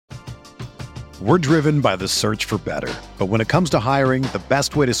We're driven by the search for better. But when it comes to hiring, the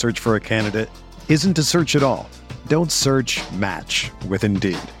best way to search for a candidate isn't to search at all. Don't search, match with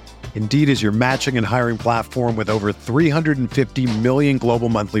Indeed. Indeed is your matching and hiring platform with over 350 million global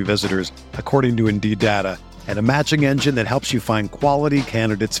monthly visitors, according to Indeed data, and a matching engine that helps you find quality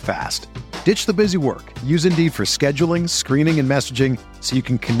candidates fast. Ditch the busy work. Use Indeed for scheduling, screening, and messaging so you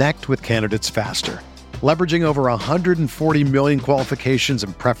can connect with candidates faster. Leveraging over 140 million qualifications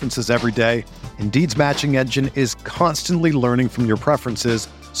and preferences every day, Indeed's matching engine is constantly learning from your preferences,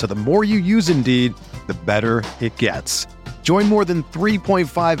 so the more you use Indeed, the better it gets. Join more than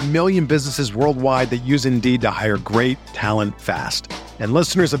 3.5 million businesses worldwide that use Indeed to hire great talent fast. And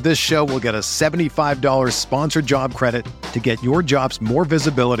listeners of this show will get a $75 sponsored job credit to get your jobs more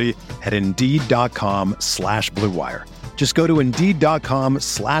visibility at Indeed.com/Blue Wire. Just go to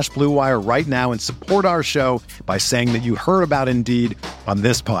Indeed.com/Blue Wire right now and support our show by saying that you heard about Indeed on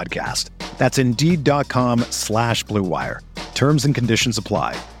this podcast. That's Indeed.com/Blue Wire. Terms and conditions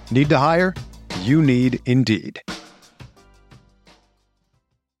apply. Need to hire? You need Indeed.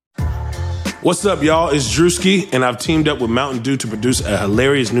 What's up, y'all? It's Drewski, and I've teamed up with Mountain Dew to produce a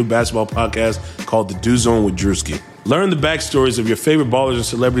hilarious new basketball podcast called The Dew Zone with Drewski. Learn the backstories of your favorite ballers and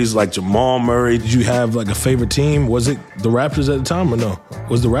celebrities like Jamal Murray. Did you have like a favorite team? Was it the Raptors at the time or no?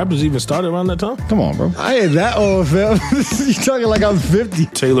 Was the Raptors even started around that time? Come on, bro. I ain't that old, fam. You talking like I'm 50.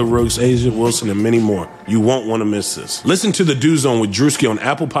 Taylor Rooks, Asia Wilson, and many more. You won't want to miss this. Listen to The Dew Zone with Drewski on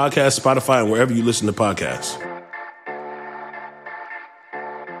Apple Podcasts, Spotify, and wherever you listen to podcasts.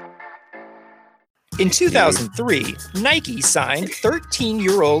 In 2003, Nike signed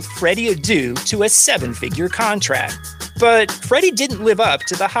 13-year-old Freddie Adu to a 7-figure contract. But Freddie didn't live up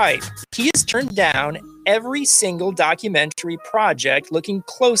to the hype. He has turned down every single documentary project looking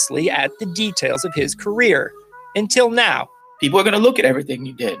closely at the details of his career. Until now. People are going to look at everything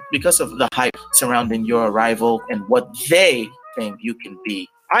you did because of the hype surrounding your arrival and what they think you can be.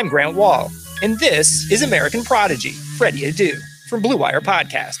 I'm Grant Wall, and this is American Prodigy, Freddie Adu, from Blue Wire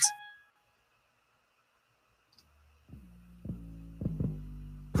Podcasts.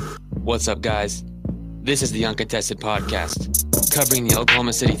 What's up, guys? This is the Uncontested Podcast, covering the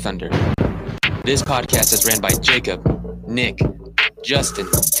Oklahoma City Thunder. This podcast is ran by Jacob, Nick, Justin,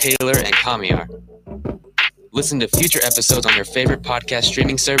 Taylor, and Kamiar. Listen to future episodes on your favorite podcast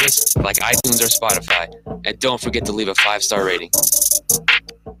streaming service like iTunes or Spotify. And don't forget to leave a 5-star rating.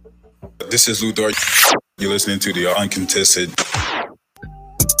 This is Lou Dort. You're listening to the Uncontested.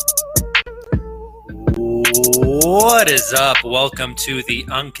 What is up? Welcome to the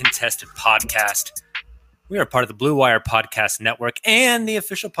Uncontested Podcast. We are part of the Blue Wire Podcast Network and the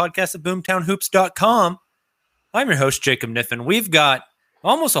official podcast of BoomtownHoops.com. I'm your host, Jacob Niffen. We've got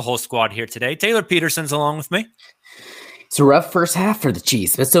almost a whole squad here today. Taylor Peterson's along with me. It's a rough first half for the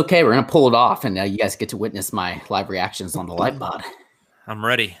Chiefs, but it's okay. We're going to pull it off, and you guys get to witness my live reactions on the live pod. I'm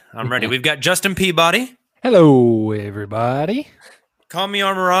ready. We've got Justin Peabody. Hello, everybody.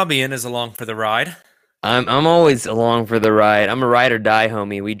 Kamiar Marabian is along for the ride. I'm always along for the ride. I'm a ride or die,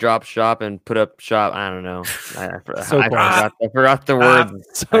 homie. We drop shop and put up shop. I don't know. I forgot the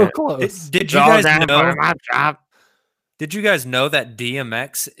words. So close. Did you guys know? Did you guys know that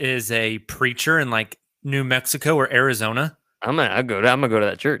DMX is a preacher in like New Mexico or Arizona? I'm gonna go to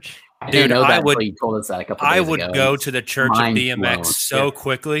that church. Dude, I would ago. go to the church of DMX so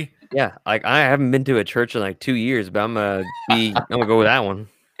quickly. Yeah, like I haven't been to a church in like 2 years, but I'm gonna go with that one.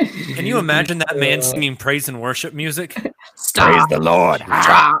 Can you imagine that man singing praise and worship music? Praise the Lord.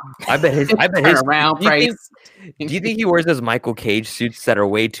 I bet his around praise. Do you think he wears those Michael Cage suits that are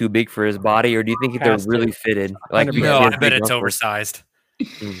way too big for his body, or do you think they're really fitted? No, I bet it's oversized.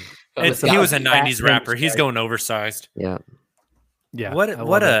 He was a 90s rapper. He's going oversized. Yeah. What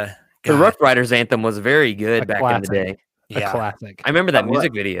a The Rough Riders anthem was very good back in the day. A classic. I remember that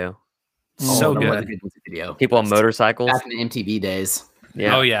music video. So good. People on motorcycles. Back in the MTV days.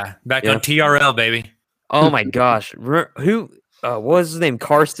 Yeah. Oh yeah, back on TRL, baby. Oh my gosh, who was his name?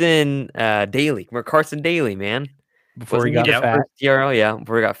 Carson Daly. Remember Carson Daly, man? Before he got fat. TRL, yeah.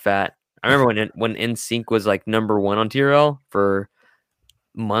 Before he got fat. I remember when NSYNC was like number 1 on TRL for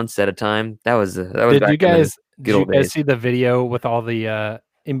months at a time. That was. Did you guys see the video with all the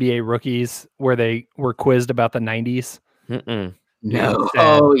NBA rookies where they were quizzed about the 90s? Mm-mm. No.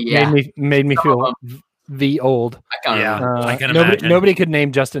 Oh yeah. Made me feel the old. I can imagine. Nobody could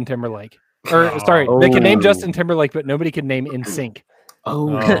name Justin Timberlake. Or sorry, they could name Justin Timberlake, but nobody could name NSYNC. Oh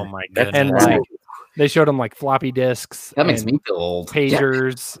my goodness. And like they showed them like floppy disks. That makes me feel old.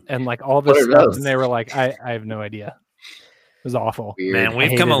 Pagers and like all this stuff, and they were like, I have no idea. It was awful. Man,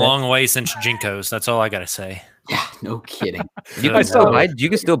 we've come a long way since Jinkos. That's all I gotta say. Yeah, no kidding. You can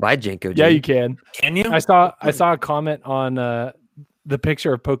still buy Jenko. Yeah, you can. Can you? I saw a comment on the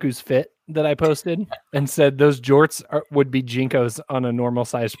picture of Poku's fit that I posted and said those jorts would be Jinkos on a normal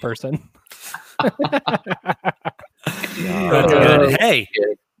sized person. That's good. Hey,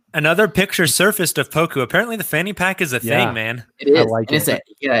 another picture surfaced of Poku. Apparently, the fanny pack is a thing, man. It is. I like It's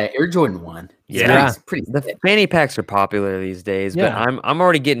Air Jordan 1. Yeah, pretty the fanny packs are popular these days, but I'm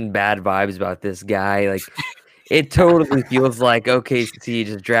already getting bad vibes about this guy. Like, it totally feels like OKC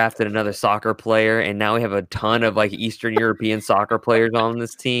just drafted another soccer player, and now we have a ton of like Eastern European soccer players on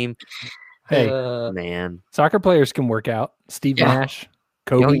this team. Hey, man, soccer players can work out. Steve Nash,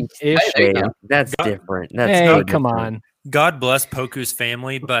 Kobe. That's different. That's hey, come on. God bless Poku's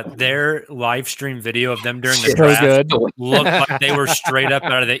family, but their live stream video of them during the So draft good. looked like they were straight up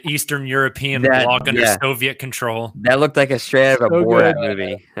out of the Eastern European bloc under Soviet control. That looked like a straight out of a So Borat good.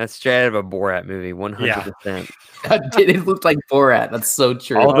 movie. That's straight out of a Borat movie, 100%. It looked like Borat. That's so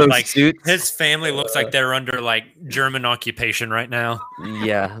true. All those like suits. His family looks like they're under like German occupation right now.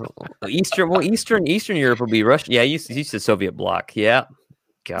 Yeah, Eastern Europe will be Russia. Yeah, used to Soviet bloc. Yeah,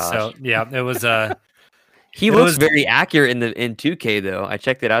 gosh. So yeah, it was He looks very accurate in 2K though. I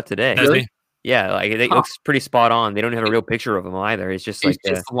checked it out today. Does he? Yeah, like it looks pretty spot on. They don't have a real picture of him either. It's just He's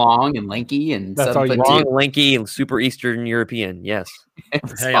like just long and lanky and That's all you long, lanky, and super Eastern European. Yes,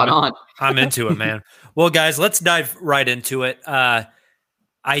 spot on. I'm into it, man. Well, guys, let's dive right into it. I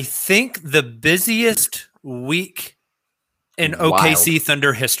think the busiest week in OKC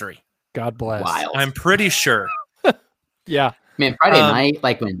Thunder history. God bless. Wild. I'm pretty sure. Yeah. Man, Friday night,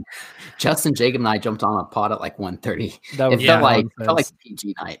 like when Justin, Jacob, and I jumped on a pod at like 1:30. That was It felt like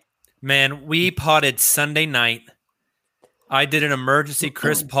PG night. Man, we potted Sunday night. I did an emergency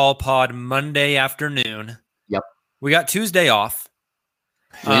Chris Paul pod Monday afternoon. Yep. We got Tuesday off.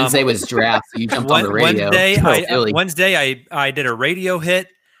 Wednesday was draft, so you jumped on the radio. Wednesday, I did a radio hit.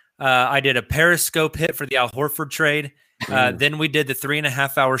 I did a Periscope hit for the Al Horford trade. Then we did the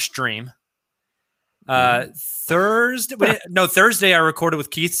 3.5 hour stream. Thursday I recorded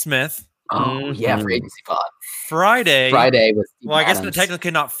with Keith Smith. Oh, yeah, for agency pod. Friday was Steve I guess Adams.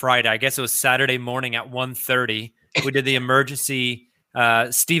 technically not Friday. I guess it was Saturday morning at 1:30. We did the emergency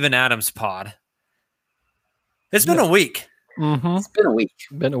Steven Adams pod. It's been a week. Mm-hmm. It's been a week.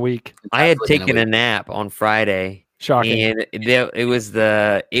 Been a week. I had taken a nap on Friday. Shocking. And it was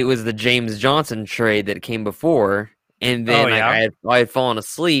the James Johnson trade that came before. And then I had fallen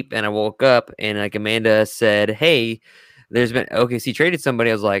asleep and I woke up and like Amanda said, "Hey, there's been OKC traded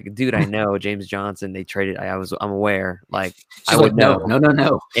somebody." I was like, "Dude, I know James Johnson. They traded. I'm aware. Like She's like, no.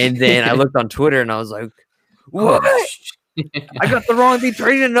 And then I looked on Twitter and I was like, "What? I got the wrong. They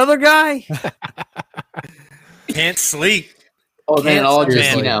traded another guy. Can't sleep." Oh, then it all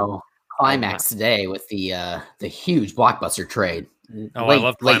just climax today with the huge blockbuster trade. I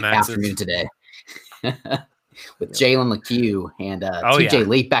love late climaxes. afternoon today. With Jalen LeCue and TJ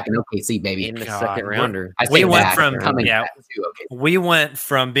Leaf back in OKC, baby. In the second rounder. We went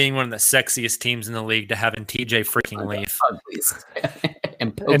from being one of the sexiest teams in the league to having TJ freaking Leaf.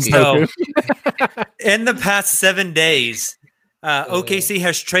 and so, in the past 7 days, OKC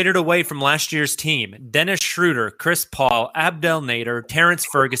has traded away from last year's team Dennis Schroeder, Chris Paul, Abdel Nader, Terrence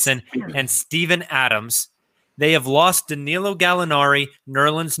Ferguson, and Steven Adams. They have lost Danilo Gallinari,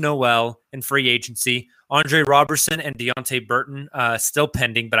 Nerlens Noel in free agency, Andre Robertson and Deontay Burton still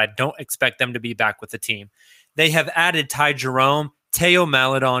pending, but I don't expect them to be back with the team. They have added Ty Jerome, Teo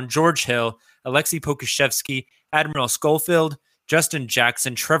Maledon, George Hill, Alexei Pokushevsky, Admiral Schofield, Justin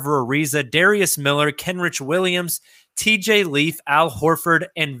Jackson, Trevor Ariza, Darius Miller, Kenrich Williams, TJ Leaf, Al Horford,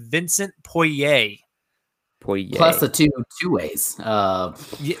 and Vincent Poirier. Plus the two ways.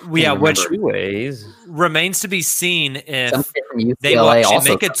 Which 2 ways remains to be seen if they will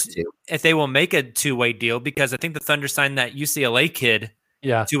actually make if they will make a 2-way deal, because I think the Thunder signed that UCLA kid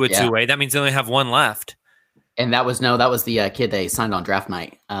to a 2-way. That means they only have one left. And that was the kid they signed on draft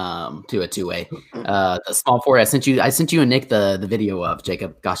night to a 2-way. The small forward I sent you and Nick the video of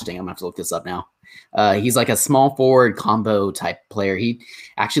Jacob. Gosh dang, I'm gonna have to look this up now. He's like a small forward combo type player. He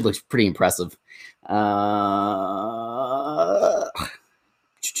actually looks pretty impressive. I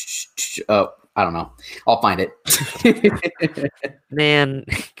don't know. I'll find it. Man,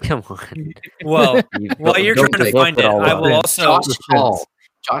 come on. Well, while you're trying to find it, I will also Josh Hall.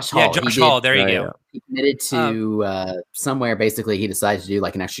 Yeah, Josh Hall. There you go. He committed to somewhere. Basically, he decided to do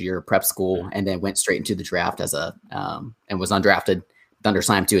like an extra year of prep school, and then went straight into the draft as and was undrafted. Thunder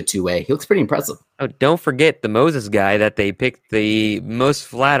signed him to a 2-way. He looks pretty impressive. Oh, don't forget the Moses guy that they picked the most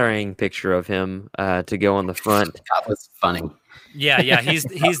flattering picture of him to go on the front. That was funny. Yeah, he's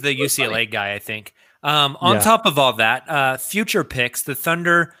the UCLA guy, I think. On top of all that, future picks, the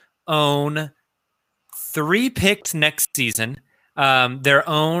Thunder own 3 picks next season. Their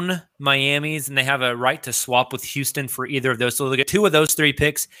own Miami's, and they have a right to swap with Houston for either of those. So they'll get 2 of those 3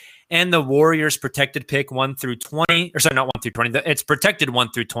 picks, and the Warriors protected pick 1 through 20, or sorry, not 1 through 20. It's protected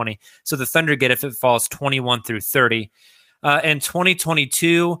 1 through 20. So the Thunder get if it falls 21 through 30. In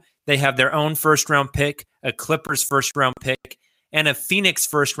 2022, they have their own first round pick, a Clippers first round pick, and a Phoenix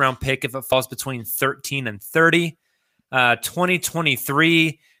first round pick if it falls between 13 and 30.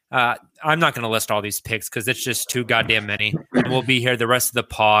 2023. I'm not going to list all these picks because it's just too goddamn many. And we'll be here. The rest of the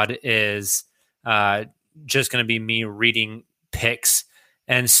pod is just going to be me reading picks.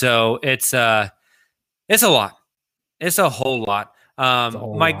 And so it's a lot. It's a whole lot.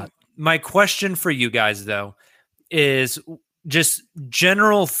 My question for you guys, though, is just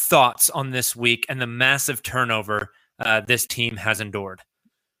general thoughts on this week and the massive turnover this team has endured.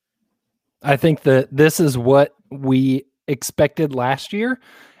 I think that this is what we expected last year.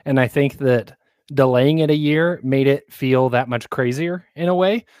 And I think that delaying it a year made it feel that much crazier in a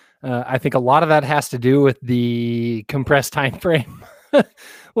way. I think a lot of that has to do with the compressed time frame.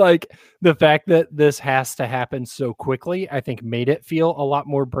 Like the fact that this has to happen so quickly, I think made it feel a lot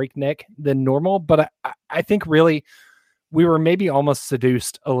more breakneck than normal. But I think really we were maybe almost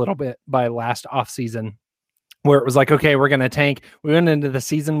seduced a little bit by last offseason where it was like, okay, we're going to tank. We went into the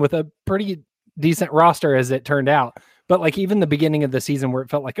season with a pretty decent roster as it turned out. But like even the beginning of the season where it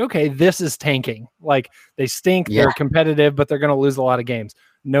felt like, okay, this is tanking. Like they stink, they're competitive, but they're going to lose a lot of games.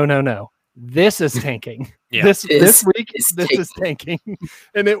 No. This is tanking. This week, this is tanking.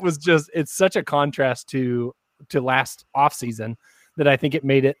 And it's such a contrast to last offseason that I think it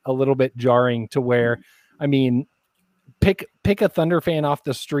made it a little bit jarring to where, I mean, pick a Thunder fan off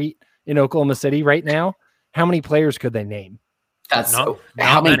the street in Oklahoma City right now. How many players could they name?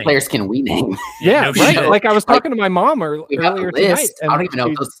 How many players can we name? Yeah, right. Shit. Like I was talking to my mom earlier tonight. I don't even know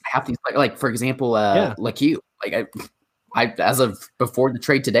if those half these, like for example, like you, like I as of before the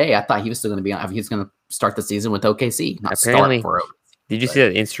trade today, I thought he was still going to be on. He was going to start the season with OKC. Apparently, did you see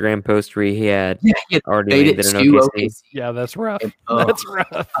that Instagram post where he had already landed in OKC? Yeah, that's rough. That's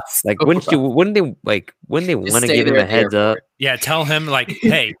rough. Like, wouldn't they want to give him a heads up? Yeah, tell him like,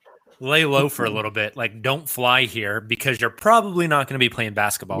 hey. Lay low for a little bit. Like, don't fly here because you're probably not going to be playing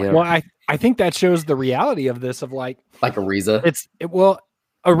basketball. Yeah. Well, I think that shows the reality of this of like Ariza.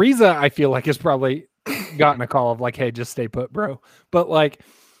 Ariza, I feel like has probably gotten a call of like, hey, just stay put, bro. But like,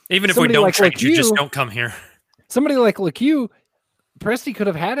 even if we don't trade you, just don't come here. Somebody like LeCue, Presti could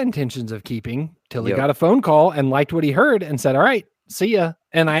have had intentions of keeping till he got a phone call and liked what he heard and said, all right, see ya.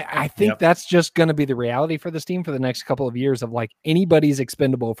 And I think that's just going to be the reality for this team for the next couple of years of like anybody's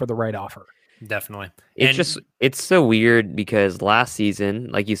expendable for the right offer. Definitely. It's so weird because last season,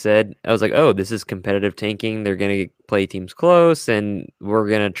 like you said, I was like, oh, this is competitive tanking. They're going to play teams close and we're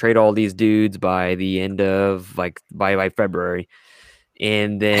going to trade all these dudes by the end of by February.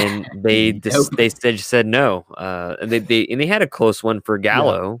 And then they said no. And they had a close one for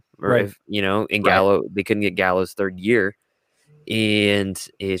Gallo, Gallo, they couldn't get Gallo's third year. And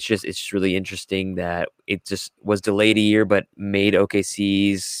it's really interesting that it just was delayed a year, but made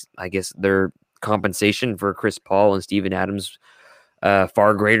OKC's, I guess, their compensation for Chris Paul and Steven Adams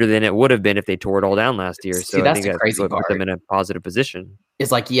far greater than it would have been if they tore it all down last year. So I think that's crazy put them in a positive position.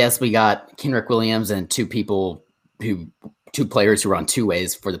 It's like, yes, we got Kenrick Williams and two players who were on two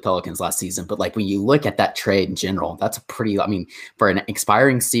ways for the Pelicans last season. But like when you look at that trade in general, that's a pretty, I mean, for an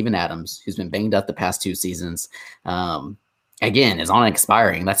expiring Steven Adams, who's been banged up the past 2 seasons, again, is on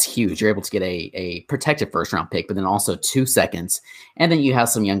expiring. That's huge. You're able to get a protected first round pick, but then also 2 seconds. And then you have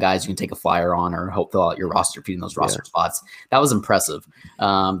some young guys you can take a flyer on or hope fill out your roster, feeding those roster spots. That was impressive.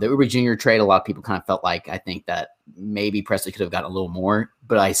 The Uber Jr. trade, a lot of people kind of felt like, I think that maybe Presti could have gotten a little more,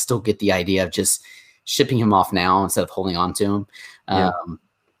 but I still get the idea of just shipping him off now instead of holding on to him.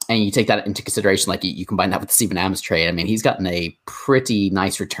 And you take that into consideration, like you combine that with the Steven Adams trade. I mean, he's gotten a pretty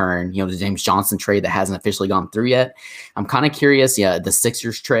nice return. The James Johnson trade that hasn't officially gone through yet. I'm kind of curious. Yeah, the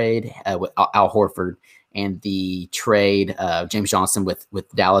Sixers trade with Al Horford and the trade James Johnson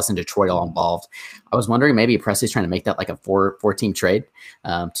with Dallas and Detroit all involved. I was wondering maybe Presti's trying to make that like a four-team trade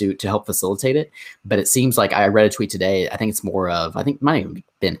to help facilitate it. But it seems like I read a tweet today. I think it's more of, I think it might have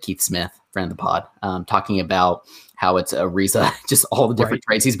been Keith Smith, friend of the pod, talking about how it's Ariza, just all the different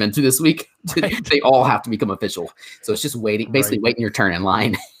trades he's been through this week. They all have to become official. So it's just waiting, basically waiting your turn in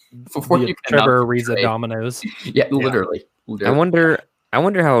line before you can Trevor Ariza dominoes. Yeah, literally. I wonder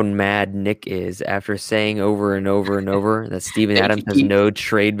how mad Nick is after saying over and over and over that Steven Adams has no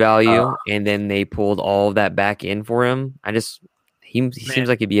trade value, and then they pulled all of that back in for him. He seems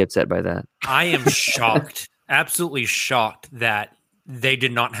like he'd be upset by that. I am shocked, absolutely shocked that they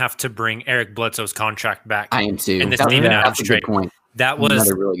did not have to bring Eric Bledsoe's contract back. I am too. In the Steven Adams trade. Point. That was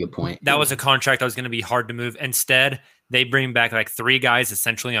another really good point. That was a contract that was going to be hard to move. Instead, they bring back like 3 guys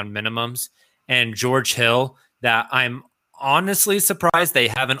essentially on minimums, and George Hill, that I'm honestly surprised they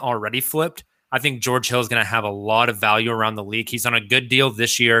haven't already flipped. I think George Hill is going to have a lot of value around the league. He's on a good deal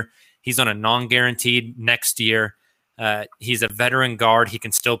this year. He's on a non-guaranteed next year. He's a veteran guard. He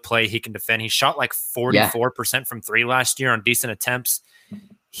can still play. He can defend. He shot like 44% from 3 last year on decent attempts.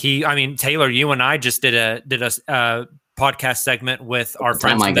 Taylor, you and I just did a podcast segment with our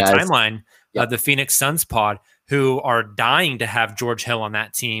friends from the Timeline, the Phoenix Suns pod, who are dying to have George Hill on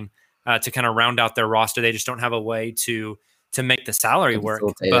that team to kind of round out their roster. They just don't have a way to make the salary work.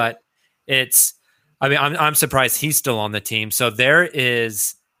 But I'm surprised he's still on the team. So there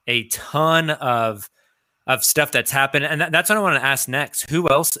is a ton of stuff that's happened. And that's what I want to ask next. Who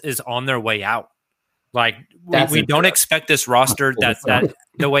else is on their way out? Like we don't expect this roster that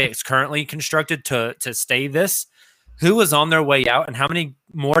the way it's currently constructed to stay this. Who is on their way out, and how many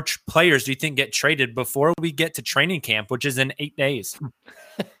more players do you think get traded before we get to training camp, which is in 8 days?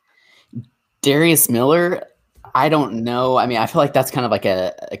 Darius Miller, I don't know. I mean, I feel like that's kind of like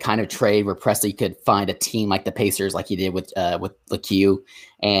a kind of trade where Presti could find a team like the Pacers, like he did with LeQ,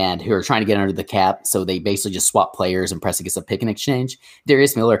 and who are trying to get under the cap. So they basically just swap players, and Presti gets a pick in exchange.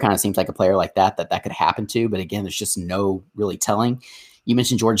 Darius Miller kind of seems like a player like that could happen to, but again, there's just no really telling. You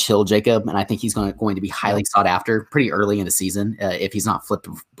mentioned George Hill, Jacob, and I think he's going to be highly sought after pretty early in the season if he's not flipped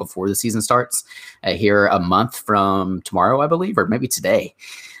before the season starts here a month from tomorrow, I believe, or maybe today.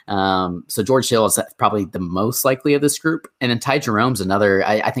 So George Hill is probably the most likely of this group. And then Ty Jerome's another,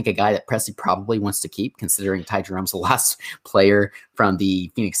 I think a guy that Presti probably wants to keep, considering Ty Jerome's the last player from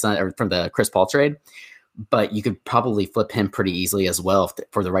the Phoenix Sun or from the Chris Paul trade. But you could probably flip him pretty easily as well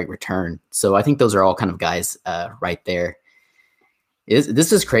for the right return. So I think those are all kind of guys right there.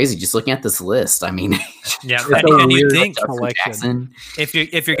 This is crazy just looking at this list. I mean, yeah, and you think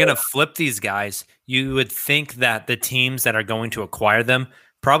if you're going to flip these guys, you would think that the teams that are going to acquire them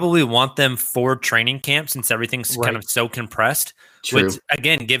probably want them for training camp, since everything's kind of so compressed. True. Which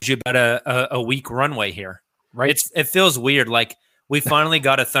again gives you about a week runway here. Right? It feels weird. Like we finally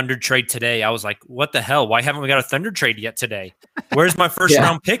got a Thunder trade today. I was like, what the hell? Why haven't we got a Thunder trade yet today? Where's my first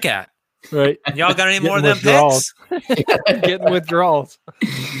round pick at? Right. Y'all got any more of them picks? Getting withdrawals.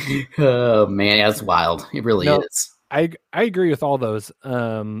 Oh man, that's wild. It really is. I agree with all those.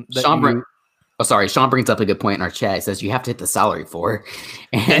 Sean brings up a good point in our chat. He says you have to hit the salary floor.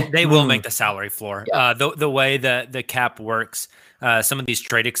 They will make the salary floor. Yeah. The way the cap works, some of these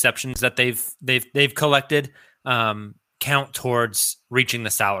trade exceptions that they've collected count towards reaching the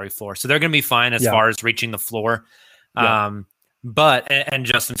salary floor. So they're going to be fine as far as reaching the floor. Yeah. But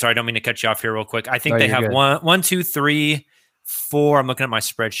Justin, sorry, I don't mean to cut you off here real quick. I think they have good. 1, 2, 3, 4. I'm looking at my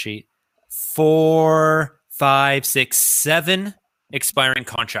spreadsheet. 4, 5, 6, 7 expiring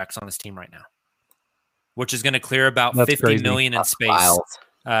contracts on this team right now, which is going to clear about $50 million in space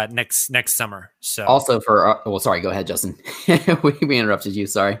next summer. So also sorry, go ahead, Justin. we interrupted you.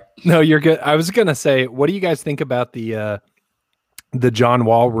 Sorry. No, you're good. I was going to say, what do you guys think about the John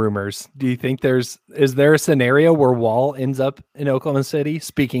Wall rumors? Do you think is there a scenario where Wall ends up in Oklahoma City?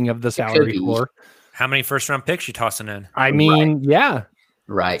 Speaking of the salary floor, how many first round picks you tossing in? I mean, yeah,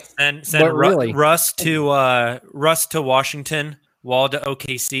 right. And send Russ to Washington, Wall to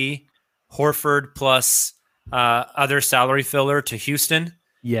OKC, Horford plus other salary filler to Houston.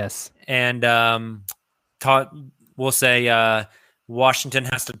 Yes, and we'll say Washington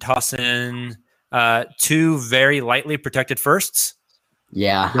has to toss in 2 very lightly protected firsts.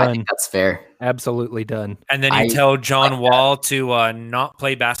 Yeah, I think that's fair. Absolutely done. And then you tell John Wall to not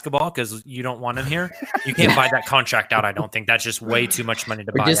play basketball because you don't want him here. You can't buy that contract out. I don't think that's just way too much money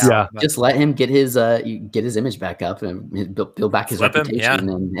to buy out. Just let him get his image back up and build back his reputation,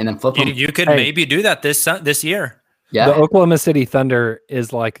 and then flip him. You could maybe do that this year. Yeah, the Oklahoma City Thunder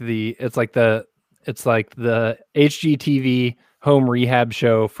is like the HGTV home rehab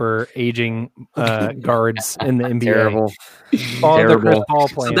show for aging guards in the NBA. Terrible. Terrible.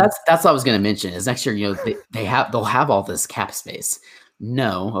 So that's what I was going to mention. Is next year, they'll have all this cap space.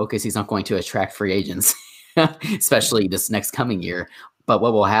 No, OKC's not going to attract free agents, especially this next coming year. But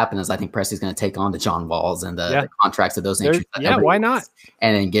what will happen is I think Presti's going to take on the John Walls and the contracts of those natures. Yeah, why not?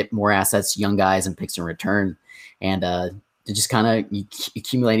 And then get more assets, young guys, and picks in return, and to just kind of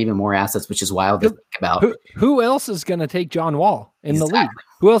accumulate even more assets, which is wild to think about. Who else is going to take John Wall in the league?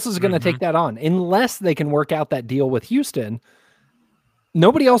 Who else is going to take that on? Unless they can work out that deal with Houston,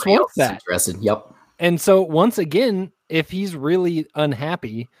 nobody else wants that. Interested. Yep. And so once again, if he's really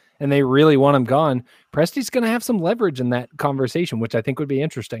unhappy and they really want him gone, Presti's going to have some leverage in that conversation, which I think would be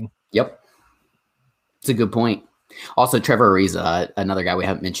interesting. Yep. It's a good point. Also, Trevor Ariza, another guy we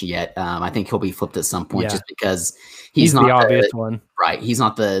haven't mentioned yet. I think he'll be flipped at some point just because he's not the obvious one. Right. He's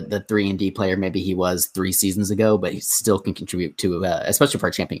not the 3-and-D player maybe he was 3 seasons ago, but he still can contribute to, especially for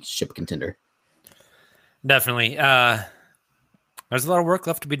a championship contender. Definitely. There's a lot of work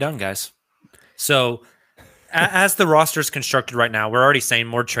left to be done, guys. So as the roster is constructed right now, we're already saying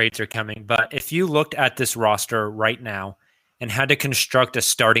more trades are coming. But if you looked at this roster right now and had to construct a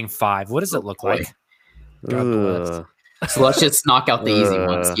starting 5, what does it look like? So let's just knock out the easy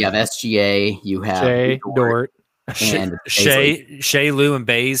ones. You have SGA, you have Shea, Dort, and Shea, Lou, and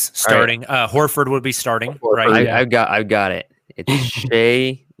Baze starting. Right. Horford would be starting, right? I've got it. It's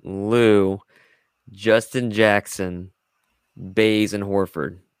Shea, Lou, Justin Jackson, Baze, and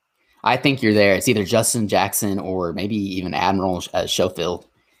Horford. I think you're there. It's either Justin Jackson or maybe even Admiral Schofield.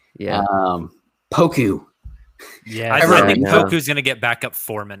 Yeah. Poku. Yeah, I think Poku's going to get back up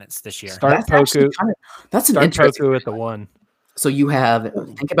 4 minutes this year. Start Poku. That's an interesting Poku at the 1. So you have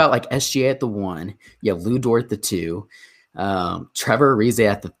think about like SGA at the 1. You have Lou Dort at the 2. Trevor Ariza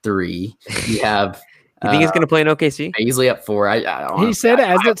at the 3. You have. You think he's going to play in OKC? Easily at 4. He said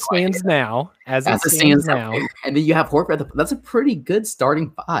as it stands now. As it stands now. And then you have Horford. That's a pretty good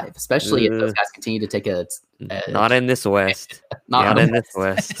starting 5, especially if those guys continue to take a not in this West. Not in this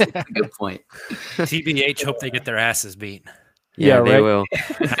West. Good point. TBH, hope they get their asses beat. Yeah, they will.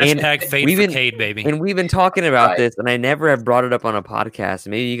 Hashtag fade for Cade, baby. And we've been talking about this, and I never have brought it up on a podcast.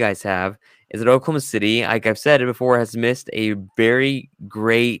 Maybe you guys have. Is that Oklahoma City, like I've said it before, has missed a very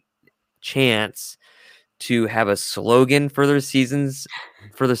great chance to have a slogan for the season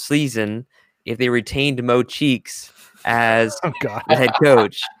if they retained Mo Cheeks as the head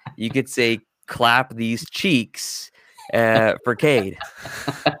coach. You could say, clap these cheeks for Cade.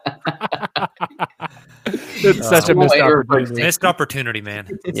 It's such a missed opportunity. Missed opportunity, man.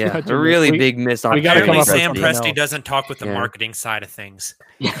 Yeah, a really big missed opportunity. Apparently Sam Presti doesn't talk with the marketing side of things.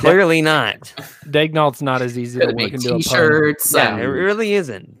 Clearly not. Dagnalt's not as easy to work into t-shirts. Yeah, it really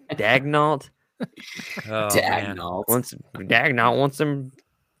isn't. Dagnalt. Dagnalt wants some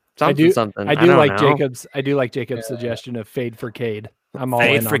something. I do like Jacob's suggestion of fade for Cade. I'm all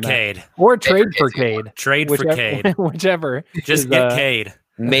in for on Cade. That. Or trade for Cade. Trade for Cade. Whichever. Just get Cade.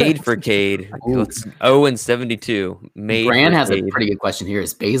 Made for Cade. It's 0-72. Made. Brand has a pretty good question here.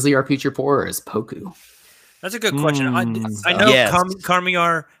 Is Baisley our future 4 or is Poku? That's a good question. I know yes.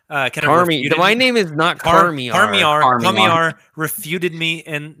 Carmiar my name is not Carmiar. Carmiar refuted me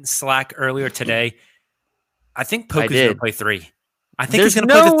in Slack earlier today. I think Poku's going to play 3. I think he's going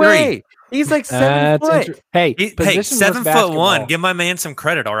to play the 3. Way. He's like 7 foot. Hey, 7'1". Give my man some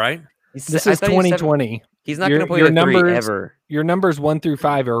credit, all right? This is 2020. He's not going to play the 3 ever. Your numbers 1 through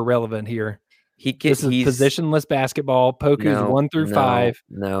 5 are irrelevant here. This is positionless basketball. Poku's 1 through 5.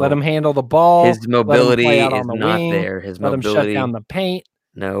 No. Let him handle the ball. His mobility is not there. His let mobility. him shut down the paint.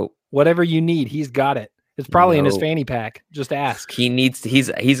 No. Whatever you need, he's got it. It's probably in his fanny pack. Just ask. He needs to, he's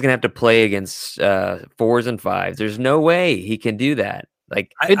gonna have to play against 4s and 5s. There's no way he can do that.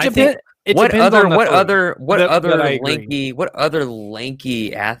 Like what other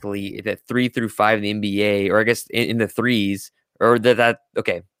lanky athlete at 3 through 5 in the NBA, or I guess in the 3s, or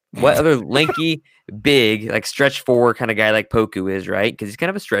what other lanky big like stretch 4 kind of guy like Poku is, right? Because he's kind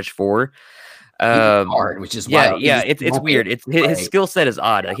of a stretch 4. Hard, which is wild. It's weird. His skill set is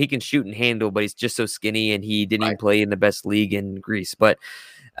odd. Like he can shoot and handle, but he's just so skinny, and he didn't even play in the best league in Greece. But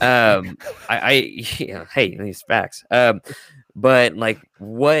hey, these facts. But like,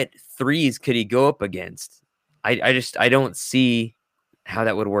 what 3s could he go up against? I don't see how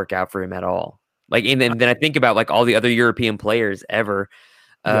that would work out for him at all. Like, and then I think about like all the other European players ever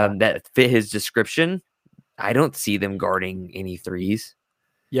that fit his description. I don't see them guarding any 3s.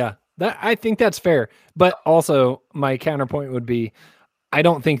 Yeah. I think that's fair. But also my counterpoint would be, I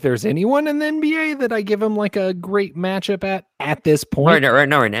don't think there's anyone in the NBA that I give him like a great matchup at this point. Right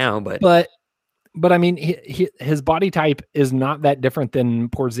now. But I mean, his body type is not that different than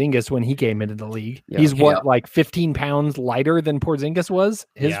Porzingis when he came into the league. Yeah, he's like 15 pounds lighter than Porzingis was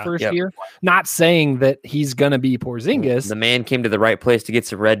his first year. Not saying that he's going to be Porzingis. The man came to the right place to get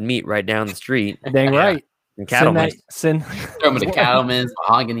some red meat right down the street. Dang right. And Cattleman's. Throw him to Cattleman's,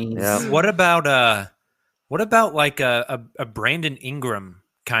 Mahogany's. Yeah. What about like a Brandon Ingram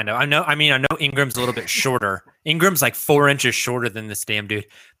kind of? I know Ingram's a little bit shorter. Ingram's like 4 inches shorter than this damn dude.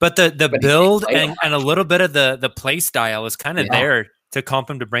 But the build and a little bit of the play style is kind of there to comp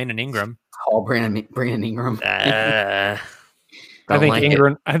him to Brandon Ingram. Call Brandon Ingram.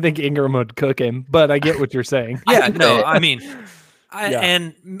 I think Ingram would cook him, but I get what you're saying. Yeah, no, I mean,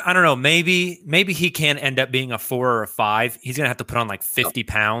 and I don't know, maybe he can end up being a 4 or a 5. He's gonna have to put on like 50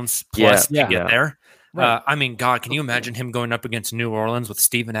 pounds plus to get there. Right. I mean, God, can you imagine him going up against New Orleans with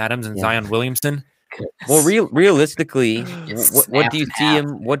Steven Adams and Zion Williamson? Well, realistically, what do you see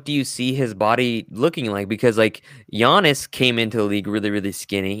him? What do you see his body looking like? Because like Giannis came into the league really, really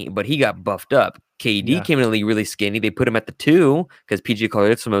skinny, but he got buffed up. KD came into the league really skinny. They put him at the 2 because PG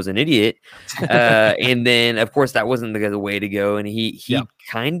Carlesimo was an idiot, and then of course that wasn't the way to go. And he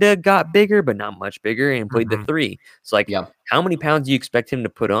kind of got bigger, but not much bigger, and played the 3. So like, how many pounds do you expect him to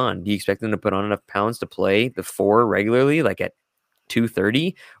put on? Do you expect him to put on enough pounds to play the 4 regularly, like at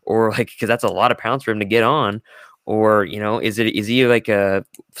 230, or like, because that's a lot of pounds for him to get on, or is he like a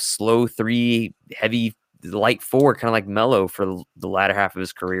slow 3, heavy light 4, kind of like Melo for the latter half of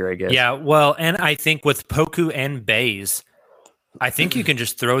his career, I guess. Yeah, well, and I think with Poku and Bays, I think you can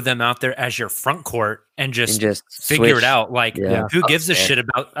just throw them out there as your front court and just figure switch. it out. Like, who gives a shit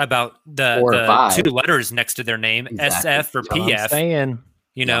about the 2 letters next to their name, SF or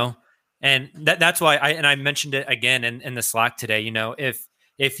PF? And that's why I mentioned it again in the Slack today.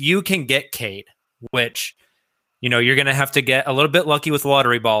 If you can get Cade, which you're going to have to get a little bit lucky with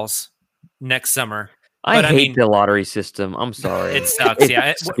lottery balls next summer. I hate the lottery system. I'm sorry, it sucks.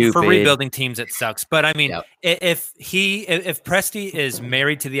 For rebuilding teams, it sucks. But I mean, if Presti is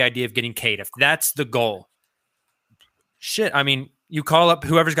married to the idea of getting Cade, if that's the goal, shit. I mean, you call up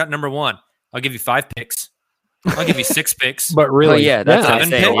whoever's got number 1. I'll give you 5 picks. I'll give you 6 picks. But really, that's what I'm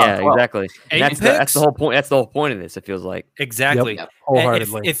saying. Picks. Yeah, exactly. That's the whole point. That's the whole point of this. It feels like exactly.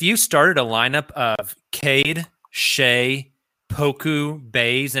 Wholeheartedly. If you started a lineup of Cade, Shea, Poku,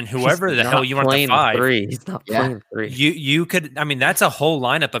 Bays, and whoever the hell you want to 5, he's not playing 3. You could. I mean, that's a whole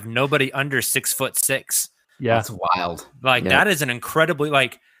lineup of nobody under 6'6". Yeah, that's wild. Like that is an incredibly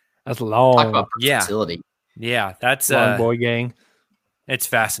that's long. Facility. Yeah, that's long boy gang. It's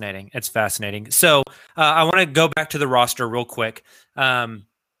fascinating. It's fascinating. So I want to go back to the roster real quick.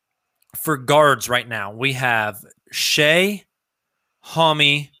 For guards right now, we have Shea,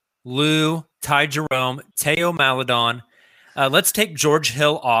 Hami, Lou, Ty Jerome, Teo Maladon. Let's take George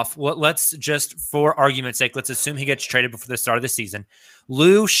Hill off. Let's just, for argument's sake, let's assume he gets traded before the start of the season.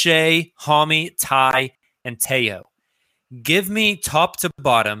 Lou, Shea, Hami, Ty, and Teo. Give me top to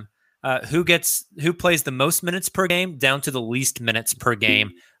bottom. Who plays the most minutes per game down to the least minutes per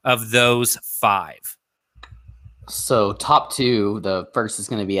game of those 5? So top 2, the first is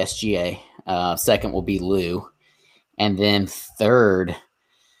going to be SGA. Second will be Lou. And then third,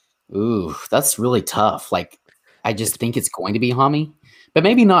 that's really tough. Like, I just think it's going to be Hami, but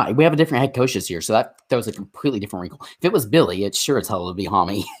maybe not. We have a different head coach this year, so that was a completely different wrinkle. If it was Billy, it's sure as hell would be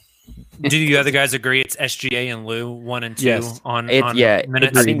Hami. Do you other guys agree it's SGA and Lou 1 and 2 yes. on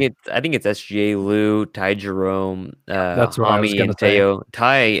minutes? I think it's SGA, Lou, Ty Jerome, that's what Hami, and Teo.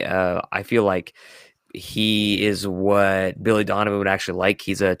 Ty, I feel like he is what Billy Donovan would actually like.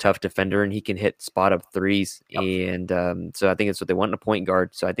 He's a tough defender and he can hit spot up 3s. Yep. And so I think it's what they want in a point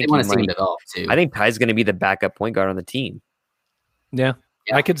guard. So I think they want to see him develop too. I think Ty's going to be the backup point guard on the team. Yeah,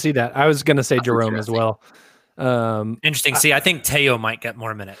 I could see that. I was going to say Jerome as well. Interesting. See, I think Teo might get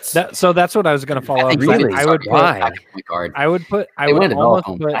more minutes. So that's what I was going to follow up. Really? I would put. I would almost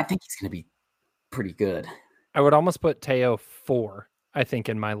put. I think he's going to be pretty good. I would almost put Teo 4. I think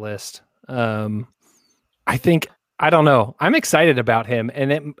in my list. I think I don't know. I'm excited about him,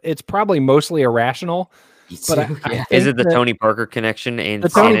 and it's probably mostly irrational. But I is it the Tony Parker connection and the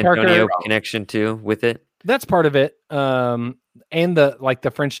San Antonio connection too with it? That's part of it. And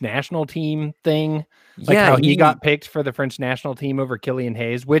the French national team thing. Like how he got picked for the French national team over Killian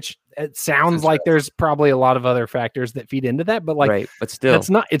Hayes, which it sounds like there's probably a lot of other factors that feed into that, but but still,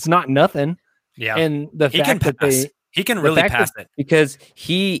 it's not nothing. Yeah, and the fact that he can really pass it because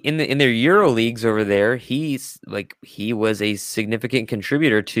he in their Euro leagues over there, he was a significant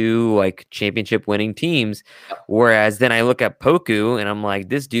contributor to like championship winning teams. Whereas then I look at Poku and I'm like,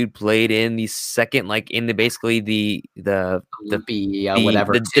 this dude played in the second, like in the basically the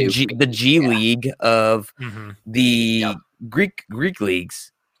G League of the Greek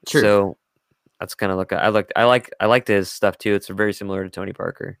leagues. True. So that's kind of like I liked his stuff too. It's very similar to Tony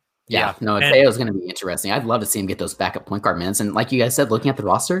Parker. Yeah, no, Teo's going to be interesting. I'd love to see him get those backup point guard minutes. And like you guys said, looking at the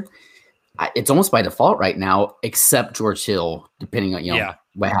roster, it's almost by default right now, except George Hill, depending on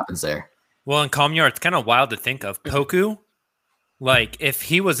what happens there. Well, in Comyar, it's kind of wild to think of Poku. Like if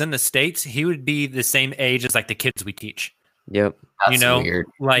he was in the States, he would be the same age as like the kids we teach. Yep. That's weird.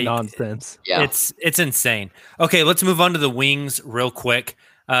 Like nonsense. Yeah, it's insane. Okay, let's move on to the wings real quick.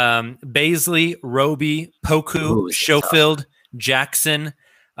 Baisley, Roby, Poku, Schofield, Jackson,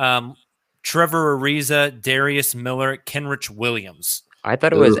 Trevor Ariza, Darius Miller, Kenrich Williams. I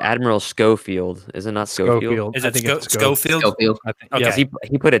thought it was Admiral Schofield. Is it not Schofield? Is it Schofield? Schofield. Okay.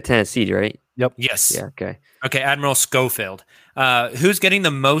 He put at Tennessee, right? Yep. Yes. Yeah. Okay. Okay. Admiral Schofield. Who's getting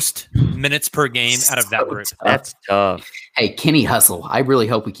the most minutes per game out of that group? That's tough. Hey, Kenny Hustle. I really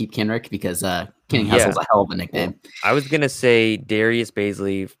hope we keep Kenrick because Kenny Hustle's a hell of a nickname. I was gonna say Darius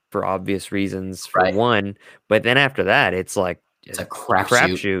Baisley for obvious reasons for one, but then after that, it's like it's a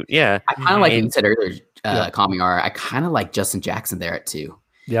crapshoot. Yeah. I kind of like you said earlier, Kamiar. I kind of like Justin Jackson there at 2.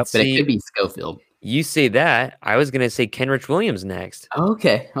 Yep. But it could be Schofield. You say that. I was going to say Kenrich Williams next.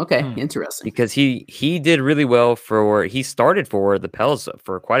 Okay. Interesting. Because he did really well he started for the Pels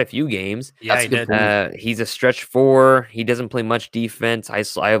for quite a few games. Yeah, he did. He's a stretch 4. He doesn't play much defense.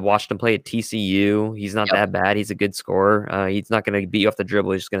 I watched him play at TCU. He's not that bad. He's a good scorer. He's not going to beat you off the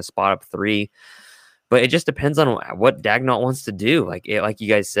dribble. He's just going to spot up 3. But it just depends on what Dagnall wants to do. Like you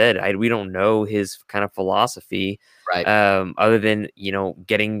guys said, we don't know his kind of philosophy, right? Other than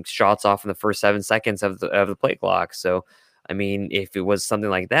getting shots off in the first 7 seconds of the play clock. So, I mean, if it was something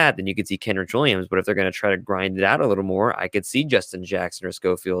like that, then you could see Kenrich Williams. But if they're going to try to grind it out a little more, I could see Justin Jackson or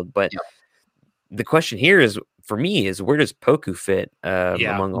Schofield. But the question here is, for me, is where does Poku fit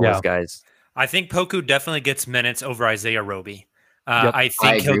among all those guys? I think Poku definitely gets minutes over Isaiah Roby. I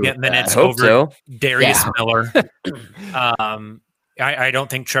think he'll get minutes over Darius Miller. I don't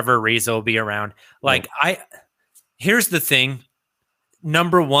think Trevor Ariza will be around. Here's the thing.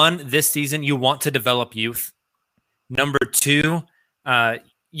 Number 1, this season, you want to develop youth. Number 2,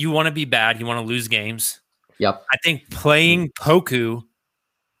 you want to be bad. You want to lose games. Yep. I think playing Poku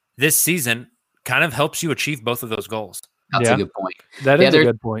this season kind of helps you achieve both of those goals. That's a good point. That is a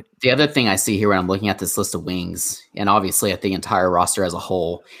good point. The other thing I see here when I'm looking at this list of wings, and obviously at the entire roster as a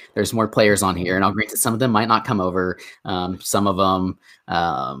whole, there's more players on here, and I'll grant that some of them might not come over. Some of them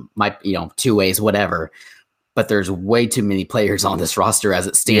might, 2 ways, whatever. But there's way too many players on this roster as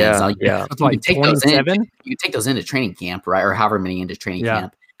it stands. It's like 27. You can take those into training camp, right? Or however many into training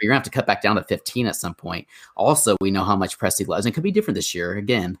camp. But you're going to have to cut back down to 15 at some point. Also, we know how much Presti loves, and it could be different this year.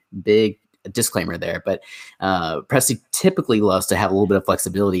 Again, big disclaimer there, but Presti typically loves to have a little bit of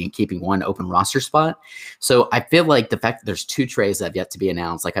flexibility in keeping one open roster spot. So I feel like the fact that there's 2 trades that have yet to be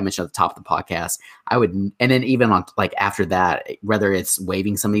announced, like I mentioned at the top of the podcast, and then even on after that, whether it's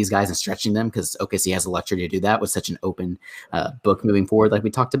waiving some of these guys and stretching them because OKC has the luxury to do that with such an open book moving forward, like we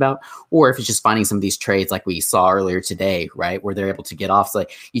talked about, or if it's just finding some of these trades like we saw earlier today, right, where they're able to get off. So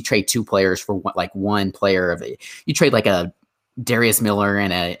you trade 2 players for one player you trade like a Darius Miller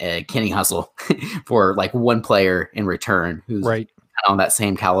and a Kenny Hustle for one player in return who's on that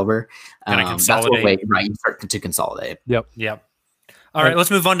same caliber. That's what way you start to consolidate. Yep. All right,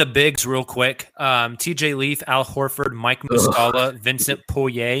 let's move on to bigs real quick. TJ Leaf, Al Horford, Mike Muscala, Vincent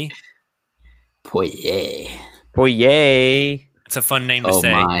Poirier. It's a fun name to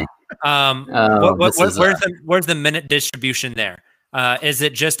say. My. Where's the minute distribution there? Is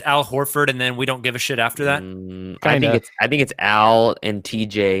it just Al Horford and then we don't give a shit after that? I think it's Al and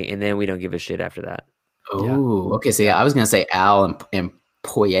TJ and then we don't give a shit after that. Oh, okay. So I was gonna say Al and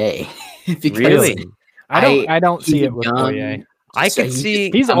Poirier. Really? I don't see it with Poirier. I could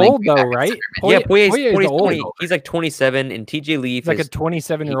see he's old though, right? Poirier's old. He's like 27, and TJ Leaf is like a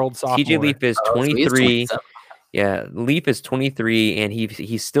 27-year-old sophomore. TJ Leaf is 23. Yeah, Leaf is 23, and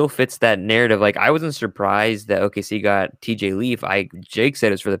he still fits that narrative. Like, I wasn't surprised that OKC got TJ Leaf. Jake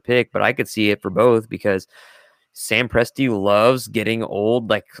said it's for the pick, but I could see it for both because Sam Presti loves getting old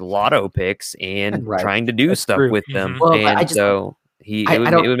lotto picks and trying to do stuff with them. Well, and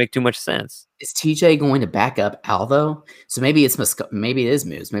it would make too much sense. Is TJ going to back up Al though? So maybe it is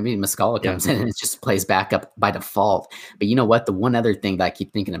Moose. Maybe Muscala comes in and it just plays back up by default. But you know what? The one other thing that I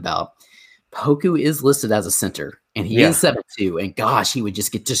keep thinking about, Poku is listed as a center, and he is 7'2", and gosh, he would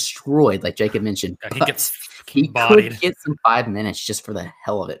just get destroyed, like Jacob mentioned. He could get some 5 minutes just for the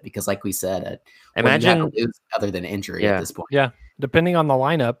hell of it, because like we said, imagine other than injury at this point. Yeah, depending on the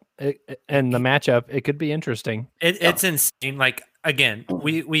lineup and the matchup, it could be interesting. It's insane. Like, again,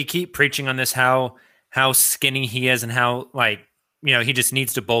 we keep preaching on this how skinny he is and how he just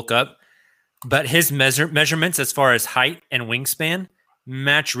needs to bulk up, but his measurements as far as height and wingspan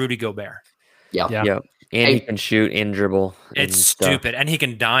match Rudy Gobert. Yeah. And he can shoot and dribble. It's stupid. And he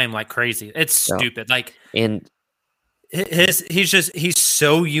can dime like crazy. It's stupid. He's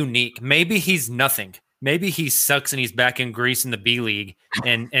so unique. Maybe he's nothing. Maybe he sucks and he's back in Greece in the B League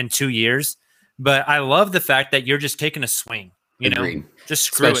in 2 years. But I love the fact that you're just taking a swing. You Agreed. know, just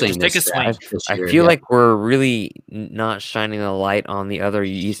screw Especially it. Just take a swing. I feel like we're really not shining a light on the other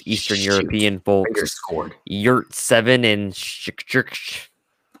Eastern European folks. Yurt 7 and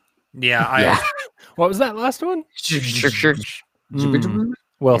Yeah. What was that last one?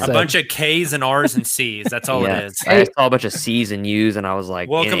 Well, a bunch of K's and R's and C's. That's all it is. I saw a bunch of C's and U's, and I was like,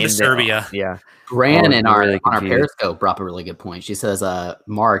 "Welcome to Serbia." Yeah. Gran on our Periscope brought up a really good point. She says,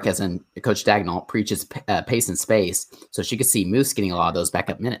 Mark, as in Coach Dagnall, preaches pace and space, so she could see Moose getting a lot of those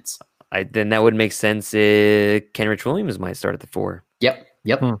backup minutes. Then that would make sense. Kenrich Williams might start at the 4. Yep.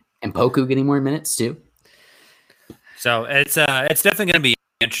 And Poku getting more minutes too. So it's definitely going to be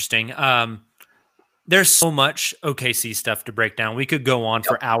interesting. There's so much OKC stuff to break down. We could go on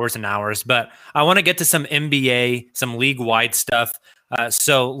for hours and hours, but I want to get to some NBA, some league-wide stuff.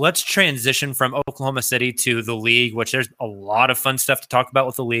 So let's transition from Oklahoma City to the league, which there's a lot of fun stuff to talk about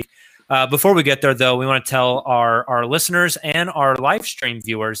with the league. Before we get there, though, we want to tell our listeners and our live stream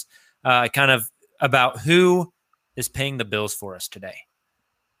viewers kind of about who is paying the bills for us today.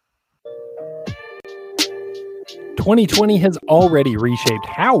 2020 has already reshaped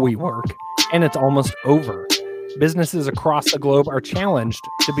how we work, and it's almost over. Businesses across the globe are challenged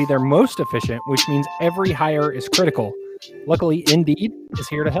to be their most efficient, which means every hire is critical. Luckily, Indeed is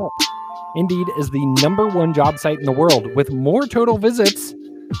here to help. Indeed is the #1 job site in the world with more total visits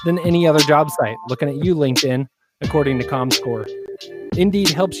than any other job site. Looking at you, LinkedIn, according to ComScore. Indeed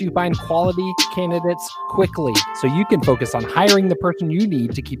helps you find quality candidates quickly so you can focus on hiring the person you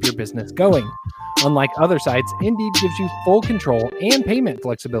need to keep your business going. Unlike other sites, Indeed gives you full control and payment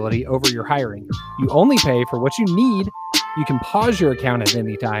flexibility over your hiring. You only pay for what you need. You can pause your account at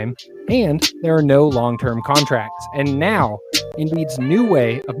any time, and there are no long-term contracts. And now, Indeed's new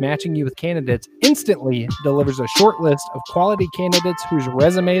way of matching you with candidates instantly delivers a short list of quality candidates whose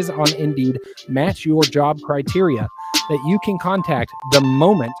resumes on Indeed match your job criteria that you can contact the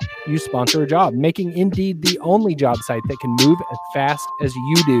moment you sponsor a job, making Indeed the only job site that can move as fast as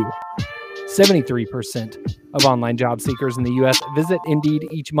you do. 73% of online job seekers in the U.S. visit Indeed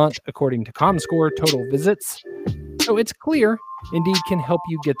each month, according to ComScore total visits. So it's clear Indeed can help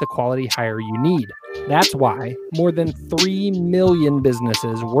you get the quality hire you need. That's why more than 3 million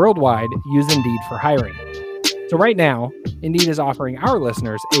businesses worldwide use Indeed for hiring. So right now, Indeed is offering our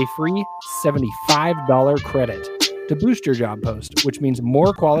listeners a free $75 credit to boost your job post, which means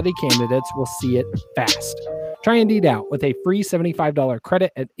more quality candidates will see it fast. Try Indeed out with a free $75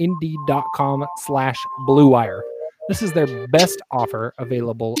 credit at Indeed.com/BlueWire. This is their best offer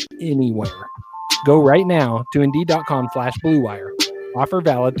available anywhere. Go right now to Indeed.com/BlueWire. Offer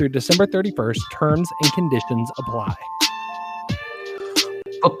valid through December 31st. Terms and conditions apply.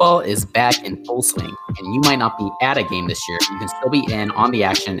 Football is back in full swing, and you might not be at a game this year. You can still be in on the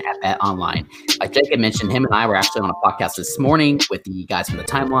action at BetOnline. Like Jacob mentioned, him and I were actually on a podcast this morning with the guys from the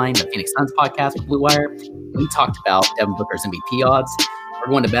Timeline, the Phoenix Suns podcast with Blue Wire. We talked about Devin Booker's MVP odds. We're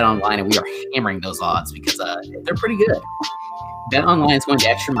going to BetOnline, and we are hammering those odds because they're pretty good. BetOnline is going the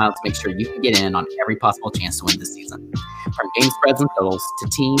extra mile to make sure you can get in on every possible chance to win this season. From game spreads and totals to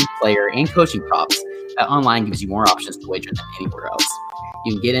team, player, and coaching props, BetOnline gives you more options to wager than anywhere else.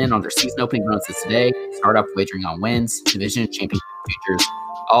 You can get in on their season opening bonuses today. Start off wagering on wins, division, championship futures,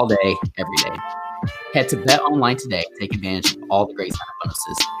 all day, every day. Head to BetOnline today to take advantage of all the great sign-up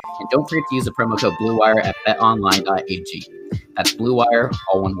bonuses. And don't forget to use the promo code BlueWire at betonline.ag. That's BlueWire,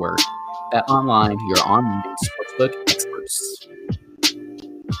 all one word. BetOnline, your online sportsbook experts.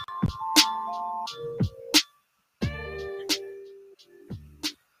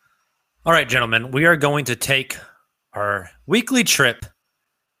 All right, gentlemen, we are going to take our weekly trip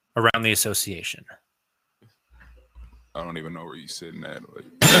around the association. I don't even know where you're sitting at.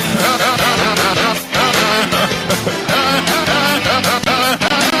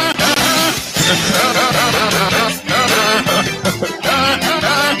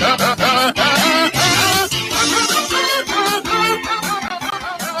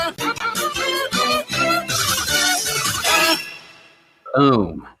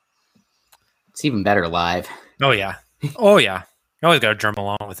 Boom. It's even better live. Oh, yeah. Oh, yeah. You always got to drum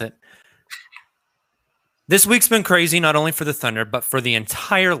along with it. This week's been crazy, not only for the Thunder, but for the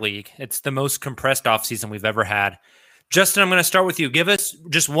entire league. It's the most compressed offseason we've ever had. Justin, I'm going to start with you. Give us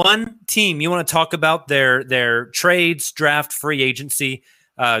just one team you want to talk about their trades, draft, free agency,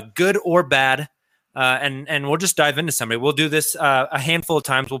 good or bad, and we'll just dive into somebody. We'll do this a handful of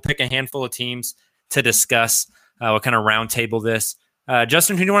times. We'll pick a handful of teams to discuss. We'll kind of round table this.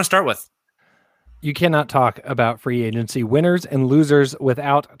 Justin, who do you want to start with? You cannot talk about free agency winners and losers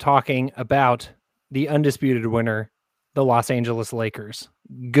without talking about the undisputed winner, the Los Angeles Lakers.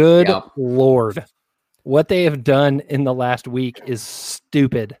 Good Lord. What they have done in the last week is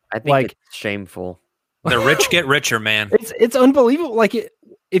stupid. I think it's shameful. The rich get richer, man. It's unbelievable. Like,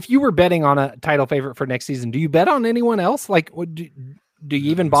 if you were betting on a title favorite for next season, do you bet on anyone else? Like, do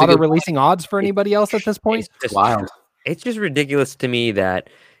you even bother releasing odds for anybody else at this point? It's wild. It's just ridiculous to me that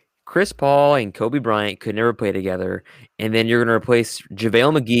Chris Paul and Kobe Bryant could never play together, and then you're going to replace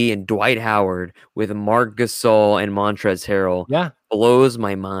JaVale McGee and Dwight Howard with Marc Gasol and Montrezl Harrell. Yeah. Blows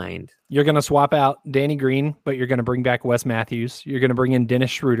my mind. You're going to swap out Danny Green, but you're going to bring back Wes Matthews. You're going to bring in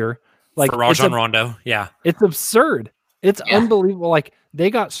Dennis Schroeder. Like, for Rajon Rondo. Yeah. It's absurd. It's unbelievable. Like, they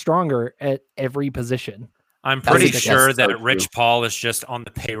got stronger at every position. I'm pretty sure that Rich Paul is just on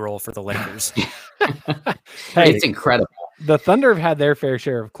the payroll for the Lakers. Hey, it's incredible. The Thunder have had their fair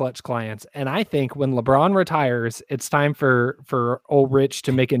share of clutch clients, and I think when LeBron retires, it's time for old Rich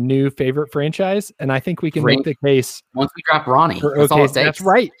to make a new favorite franchise, and I think we can make the case once we drop Bronny. That's all it takes. That's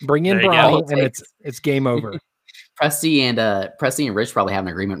right. Bring in Bronny, and it's game over. Presti and Rich probably have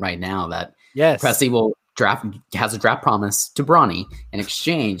an agreement right now that Presti will has a draft promise to Bronny in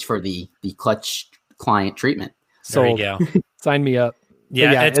exchange for the clutch client treatment. So there you go. Sign me up.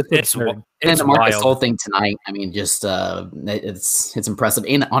 Yeah, it's and the Marc Gasol thing tonight. I mean, just it's impressive,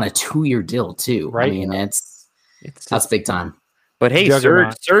 and on a 2-year deal too. Right. I mean, that's big time. But hey,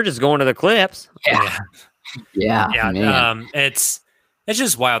 Serge is going to the Clips. Yeah. Man. It's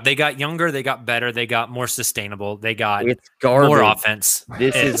just wild. They got younger, they got better, they got more sustainable, they got more offense.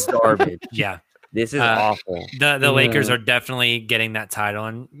 This is garbage. Yeah. This is awful. The Lakers are definitely getting that title,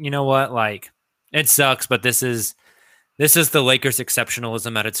 and you know what? Like, it sucks, but this is the Lakers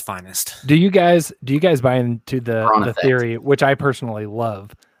exceptionalism at its finest. Do you guys buy into the theory, which I personally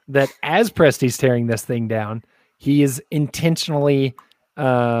love, that as Presti's tearing this thing down, he is intentionally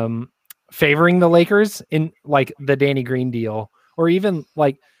favoring the Lakers in like the Danny Green deal, or even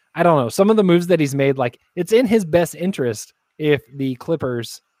like, I don't know, some of the moves that he's made, like it's in his best interest if the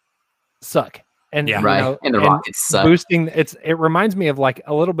Clippers suck. And and the Rockets suck. Boosting it reminds me of like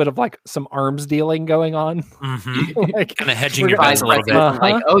a little bit of like some arms dealing going on. Mm-hmm. Like, kind of hedging your bets a little bit.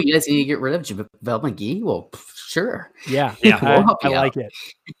 Like, oh, you guys need to get rid of JaVale McGee? Well, sure. Yeah. I like it.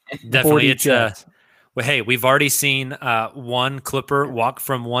 Definitely. It's well, hey, we've already seen one Clipper walk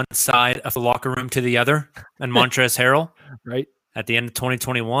from one side of the locker room to the other, and Montrezl Harrell. Right. At the end of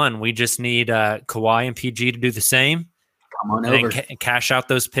 2021, we just need Kawhi and PG to do the same. Come on over. And cash out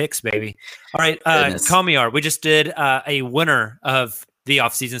those picks, baby. All right, Kamiar, we just did a winner of the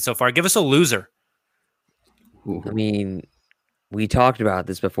offseason so far. Give us a loser. I mean, we talked about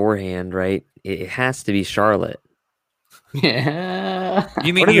this beforehand, right? It has to be Charlotte. Yeah.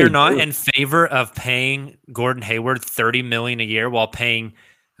 You mean you're not in favor of paying Gordon Hayward $30 million a year while paying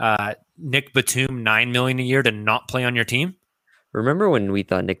Nick Batum $9 million a year to not play on your team? Remember when we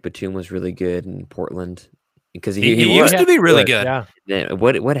thought Nick Batum was really good in Portland? Because he used to be really good. Yeah.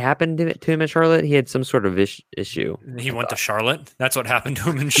 What happened to him in Charlotte? He had some sort of issue. He went to Charlotte. That's what happened to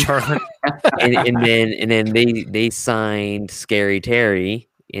him in Charlotte. and then they signed Scary Terry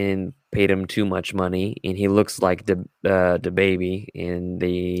and paid him too much money, and he looks like the baby. And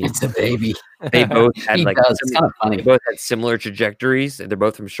it's a baby. They both had it's kind of funny. They both had similar trajectories. They're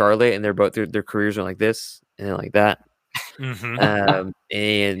both from Charlotte, and they're both their careers are like this and like that. Mm-hmm.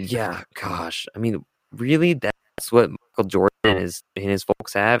 And yeah, gosh, I mean. Really, that's what Michael Jordan and his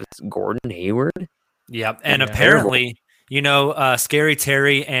folks have. It's Gordon Hayward. Yeah, and apparently, Scary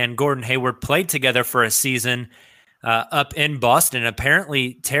Terry and Gordon Hayward played together for a season up in Boston.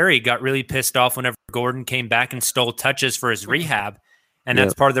 Apparently, Terry got really pissed off whenever Gordon came back and stole touches for his rehab, and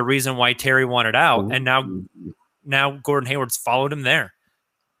that's part of the reason why Terry wanted out. And now Gordon Hayward's followed him there.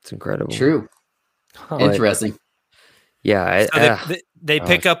 It's incredible. True. Interesting. Yeah, they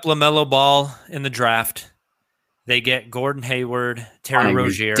pick up LaMelo Ball in the draft. They get Gordon Hayward, Terry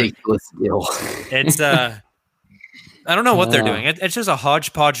Rozier. Ridiculous deal. It's I don't know what they're doing. It's just a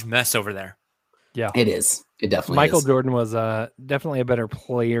hodgepodge mess over there. Yeah, it is. It definitely. Michael is. Jordan was definitely a better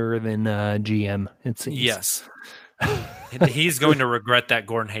player than GM. It seems. Yes. He's going to regret that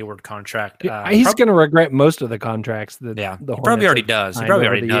Gordon Hayward contract. He's going to regret most of the contracts. He probably already does. He probably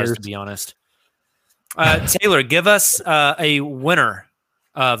already does, to be honest. Taylor, give us a winner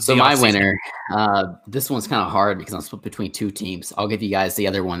of the my offseason. winner. This one's kind of hard because I'm split between two teams. I'll give you guys the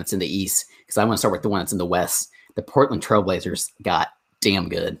other one that's in the East because I want to start with the one that's in the West. The Portland Trailblazers got damn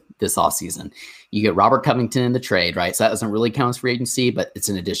good this offseason. You get Robert Covington in the trade, right? So that doesn't really count as free agency, but it's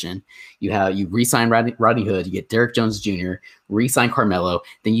an addition. You re-sign Rodney Hood, you get Derek Jones Jr., re-sign Carmelo,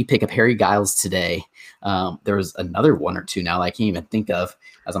 then you pick up Harry Giles today. There was another one or two now that I can't even think of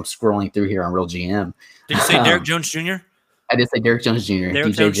as I'm scrolling through here on Real GM. Did you say Derek Jones Jr.? I did say Derek Jones Jr.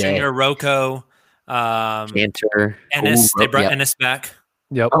 Derek Jones Jr., Rocco, Cantor. Ennis. They brought yep. Ennis back.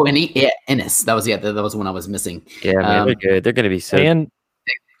 Yep. Oh, and Ennis. That was the one I was missing. Yeah, man, they're good. They're going to be so. And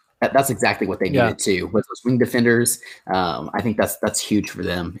that's exactly what they needed too. With those wing defenders, I think that's huge for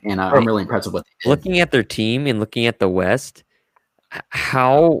them, and I'm really impressed with what they did. Looking at their team and looking at the West,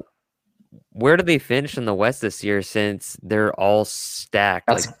 where do they finish in the West this year? Since they're all stacked,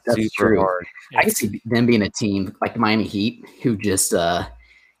 that's super true. hard. I can see them being a team like the Miami Heat, who just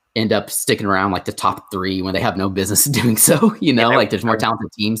end up sticking around like the top 3 when they have no business doing so. There's more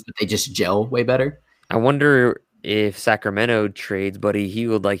talented teams, but they just gel way better. I wonder if Sacramento trades Buddy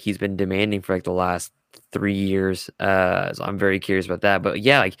Hield like he's been demanding for like the last 3 years. So I'm very curious about that. But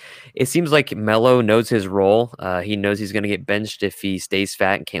yeah, like it seems like Melo knows his role. He knows he's going to get benched if he stays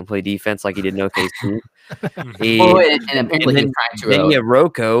fat and can't play defense like he did in OKC. And then you have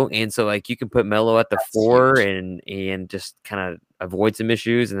Rocco, and so like you can put Melo at the 4 and just kind of avoid some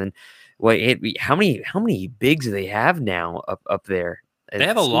issues. And then how many bigs do they have now up there? They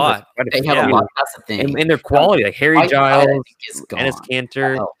have a lot. They have a lot. That's the thing. And their quality, like Harry Giles, Enes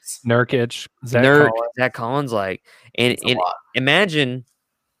Kanter, Nurkic, Zach Collins, and imagine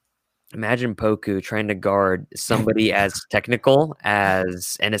Poku trying to guard somebody as technical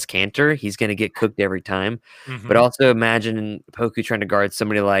as Enes Kanter. He's going to get cooked every time. Mm-hmm. But also imagine Poku trying to guard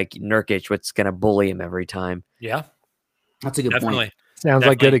somebody like Nurkic, what's going to bully him every time. Yeah, that's a good point. Sounds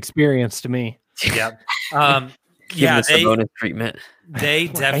like good experience to me. Yeah. They bonus treatment. They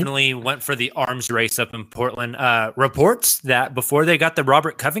definitely went for the arms race up in Portland. Reports that before they got the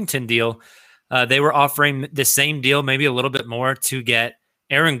Robert Covington deal, they were offering the same deal, maybe a little bit more, to get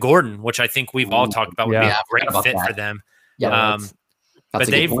Aaron Gordon, which I think we've all talked about would be a great fit for them. Yeah, but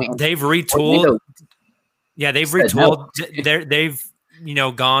they've retooled. Yeah, they've retooled. They've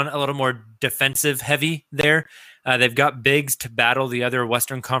gone a little more defensive heavy there. They've got bigs to battle the other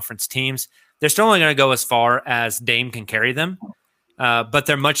Western Conference teams. They're still only going to go as far as Dame can carry them, but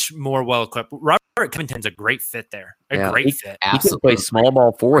they're much more well equipped. Robert Covington's a great fit there. Great fit. He can play small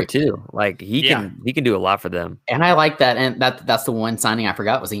ball forward too. Like he can do a lot for them. And I like that. And that's the one signing I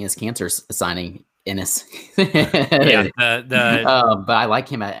forgot was Enes Kanter's signing. Ennis. But I like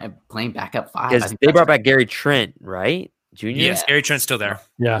him at playing backup 5. Because they brought back Gary Trent, right? Junior. Yes, Gary Trent's still there.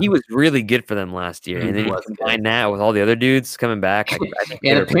 Yeah, he was really good for them last year, and then you combine that with all the other dudes coming back. I think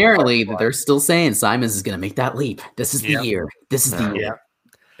and apparently they're still saying Simons is going to make that leap. This is the year. This is the year.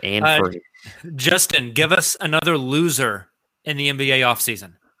 And Justin, give us another loser in the NBA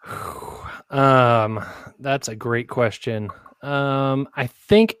offseason. That's a great question. I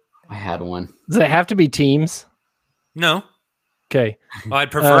think I had one. Does it have to be teams? No. Okay. Well,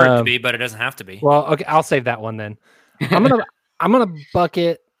 I'd prefer it to be, but it doesn't have to be. Well, okay, I'll save that one then. I'm gonna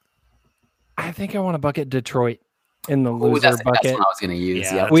bucket. I think I want to bucket Detroit in the loser that's bucket. That's what I was gonna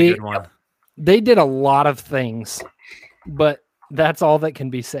use. Yeah, that's a good one. They did a lot of things, but that's all that can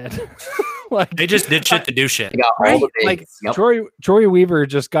be said. They just did shit to do shit. Right? Like Troy Weaver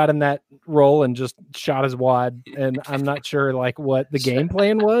just got in that role and just shot his wad, and I'm not sure like what the game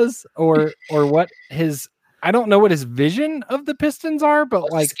plan was or what his. I don't know what his vision of the Pistons are,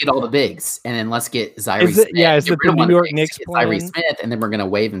 but let's get all the bigs, and then let's get Zyree Smith. Yeah, is it the New York Knicks plan? Zyree Smith, and then we're gonna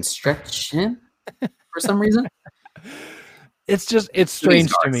wave and stretch him for some reason. It's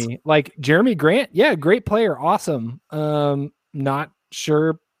strange to me. Like Jeremy Grant, great player, awesome. Not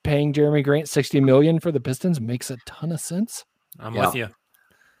sure paying Jeremy Grant $60 million for the Pistons makes a ton of sense. I'm with you.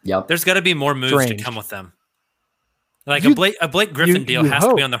 Yep. There's got to be more moves to come with them. Like a Blake Griffin deal has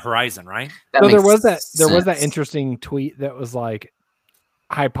to be on the horizon, right? So there was that interesting tweet that was like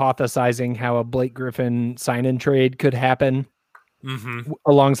hypothesizing how a Blake Griffin sign-in trade could happen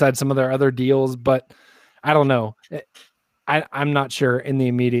alongside some of their other deals, but I don't know. I'm not sure in the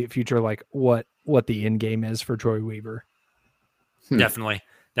immediate future like what the end game is for Troy Weaver. Definitely.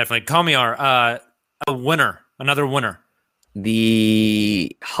 Call me a winner, another winner.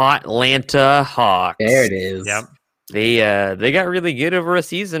 The Hot Atlanta Hawks. There it is. Yep. They got really good over a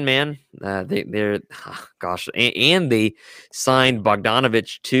season, man. And they signed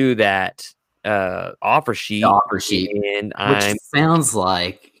Bogdanovich to that offer sheet. And which sounds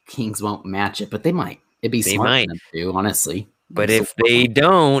like Kings won't match it, but they might. It'd be smart for them to, honestly. But if they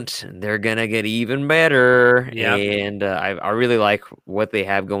don't, they're gonna get even better. Yep. And I really like what they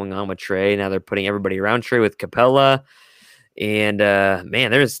have going on with Trey. Now they're putting everybody around Trey with Capella, and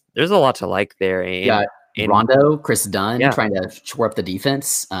man, there's a lot to like there. And Rondo, Chris Dunn trying to shore up the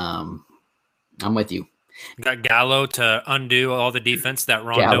defense. I'm with you. Got Gallo to undo all the defense that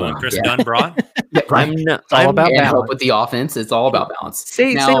Rondo and Chris Dunn brought. Yeah, right. It's all about balance. With the offense, it's all about balance.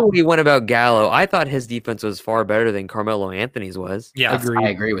 Say what you want about Gallo. I thought his defense was far better than Carmelo Anthony's was. Yeah, I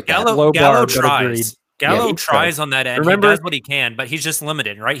agree with Gallo, that. Low Gallo bar, but tries. agreed. Gallo tries on that end. Remember, he does what he can, but he's just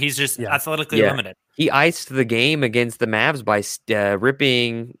limited, right? He's just athletically limited. He iced the game against the Mavs by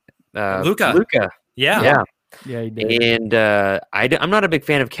ripping Luka. Yeah, he did. And I'm not a big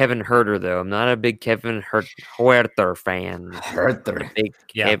fan of Kevin Huerter, though. I'm not a big Kevin Huerter fan.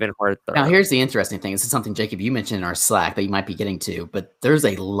 Kevin Huerter. Now, here's the interesting thing. This is something, Jacob, you mentioned in our Slack that you might be getting to, but there's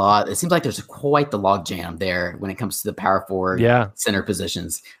a lot. It seems like there's quite the log jam there when it comes to the power forward center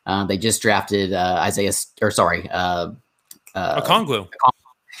positions. They just drafted Okongwu.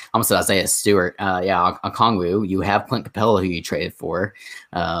 Almost said Isaiah Stewart. Okongwu. You have Clint Capella, who you traded for.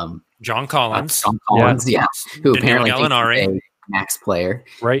 John Collins. Who apparently thinks he's a max player.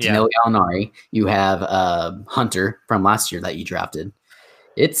 Right. Danilo Gallinari. You have Hunter from last year that you drafted.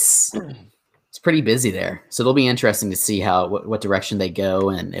 It's pretty busy there. So it'll be interesting to see what direction they go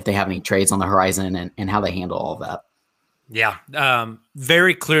and if they have any trades on the horizon and how they handle all of that. Yeah.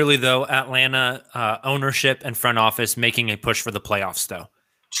 Very clearly, though, Atlanta ownership and front office making a push for the playoffs, though.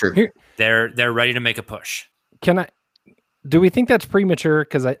 True. They're ready to make a push. Do we think that's premature?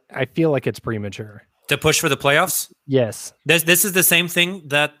 Because I feel like it's premature. To push for the playoffs? Yes. This is the same thing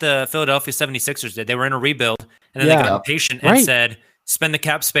that the Philadelphia 76ers did. They were in a rebuild, and then they got impatient and said, spend the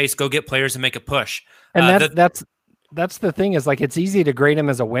cap space, go get players and make a push. And that's the thing is, like, it's easy to grade him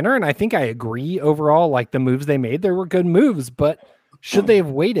as a winner, and I think I agree overall, like, the moves they made, there were good moves, but should they have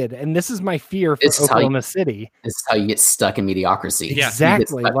waited? And this is my fear for Oklahoma City. This is how you get stuck in mediocrity. Yeah,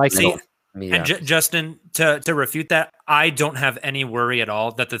 exactly. Like, and Justin, to refute that, I don't have any worry at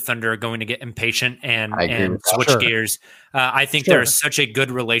all that the Thunder are going to get impatient and switch gears. I think there is such a good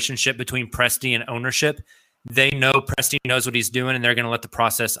relationship between Presti and ownership. They know Presti knows what he's doing, and they're going to let the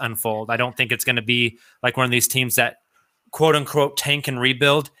process unfold. I don't think it's going to be like one of these teams that, quote unquote, tank and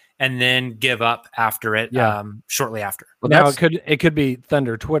rebuild and then give up after it. Shortly after. Well, now it could be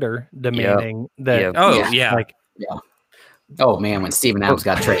Thunder Twitter demanding that. Oh man, when Steven Adams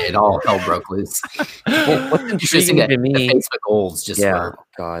got traded, all hell broke loose. What's intriguing to me? The Facebook goals were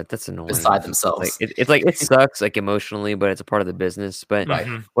God, that's annoying. Beside themselves. It sucks like emotionally, but it's a part of the business. But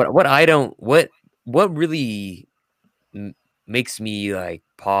what really makes me like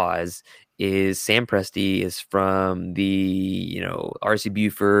pause is Sam Presti is from the RC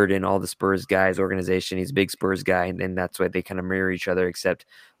Buford and all the Spurs guys organization. He's a big Spurs guy, and that's why they kind of mirror each other. Except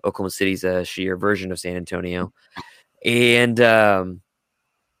Oklahoma City's a sheer version of San Antonio. And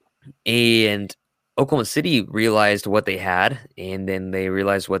Oklahoma City realized what they had, and then they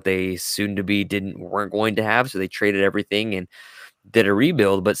realized what they soon to be weren't going to have. So they traded everything and did a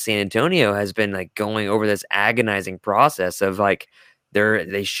rebuild. But San Antonio has been like going over this agonizing process of like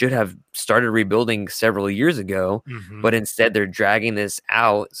they should have started rebuilding several years ago, but instead they're dragging this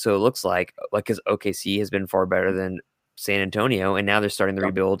out. So it looks like because OKC has been far better than San Antonio, and now they're starting to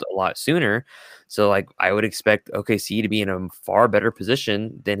rebuild a lot sooner. So like I would expect OKC to be in a far better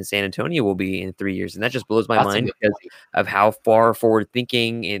position than San Antonio will be in 3 years. And that just blows my mind because of how far forward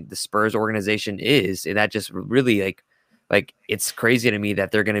thinking the Spurs organization is. And that just really like it's crazy to me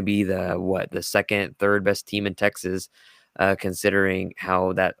that they're going to be the second, third best team in Texas, considering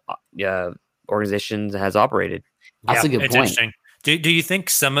how that organization has operated. That's a good point. Interesting. Do you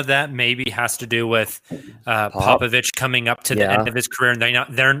think some of that maybe has to do with Popovich coming up to the end of his career, and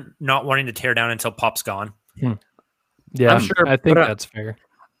they're not wanting to tear down until Pop's gone? Yeah, I'm sure. I think that's fair.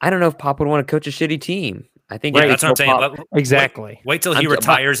 I don't know if Pop would want to coach a shitty team. I think that's what I'm saying. Exactly. Wait till he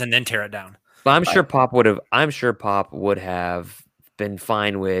retires and then tear it down. But I'm sure Pop would have been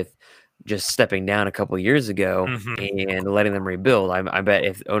fine with just stepping down a couple of years ago and letting them rebuild. I bet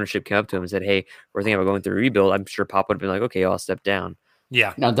if ownership came up to him and said, "Hey, we're thinking about going through a rebuild," I'm sure Pop would have been like, "Okay, I'll step down."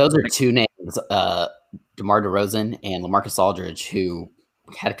 Yeah. Now those are two names, DeMar DeRozan and LaMarcus Aldridge, who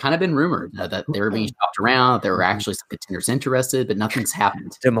had kind of been rumored that they were being shopped around. There were actually some contenders interested, but nothing's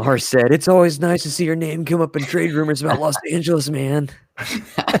happened. DeMar said, "It's always nice to see your name come up in trade rumors about Los Angeles, man.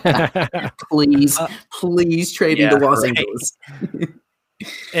 please trade me to Los Angeles."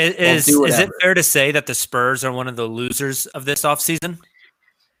 Is it fair to say that the Spurs are one of the losers of this offseason?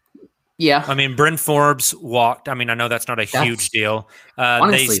 Yeah. I mean, Bryn Forbes walked. I mean, I know that's not a huge deal.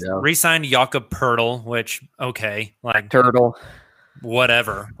 Honestly, they re-signed Jakob Poeltl, which, okay. Like Turtle.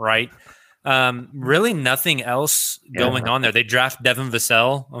 Whatever, right? Really nothing else going on there. They draft Devin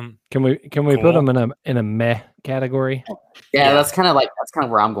Vassell. Can we put them in a meh category? Yeah, that's kind of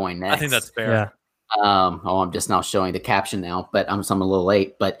where I'm going next. I think that's fair. I'm just now showing the caption now, but I'm a little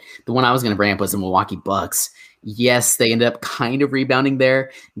late. But the one I was going to bring up was the Milwaukee Bucks. Yes, they ended up kind of rebounding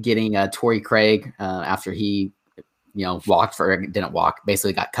there, getting Torrey Craig after he, didn't walk,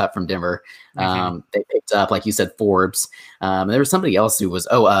 basically got cut from Denver. They picked up, like you said, Forbes. There was somebody else who was,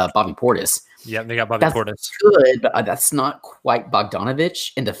 Bobby Portis. Yeah, they got Bobby Portis. Good, but that's not quite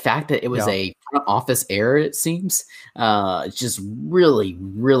Bogdanovich. And the fact that it was a front office error, it seems, it's just really,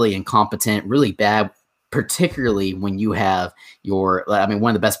 really incompetent, really bad, particularly when you have one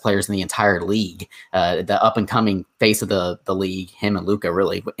of the best players in the entire league, the up and coming face of the league, him and Luka,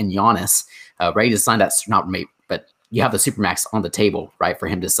 really, and Giannis, ready to sign that, but you have the Supermax on the table, right, for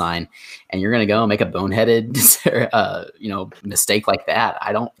him to sign, and you're going to go and make a boneheaded, mistake like that.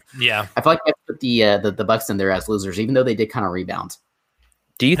 I feel like I put the Bucks in there as losers, even though they did kind of rebound.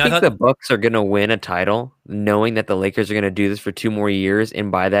 Do you think the Bucks are going to win a title, knowing that the Lakers are going to do this for 2 more years,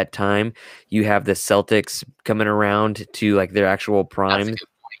 and by that time you have the Celtics coming around to like their actual prime?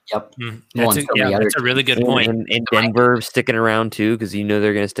 Yep. That's a really good point. And Denver sticking around too, because they're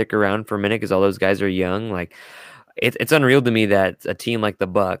going to stick around for a minute because all those guys are young. Like, it's unreal to me that a team like the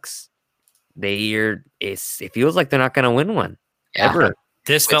Bucks, it feels like they're not going to win one ever.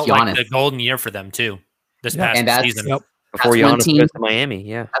 This felt like the golden year for them too. This past season. Before Giannis goes to Miami,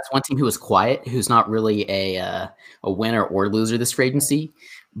 that's one team who is quiet, who's not really a winner or loser this free agency.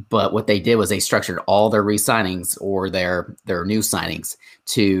 But what they did was they structured all their re-signings or their new signings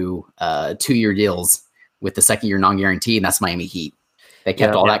to 2-year deals with the second year non-guarantee, and that's Miami Heat. They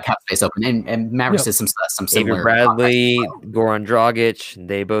kept all that cap space open, and Mavericks did some similar. Avery Bradley, Goran Dragic,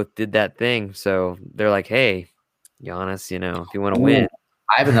 they both did that thing. So they're like, hey, Giannis, if you want to win.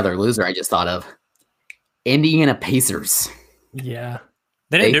 I have another loser I just thought of. Indiana Pacers. Yeah.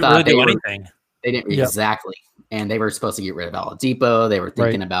 They didn't really do anything. They didn't exactly. And they were supposed to get rid of Oladipo. They were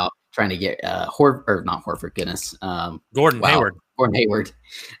thinking about trying to get Gordon Hayward. Gordon Hayward.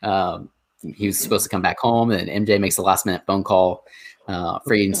 He was supposed to come back home, and MJ makes a last minute phone call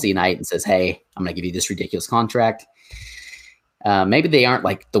free agency night and says, hey, I'm going to give you this ridiculous contract. Maybe they aren't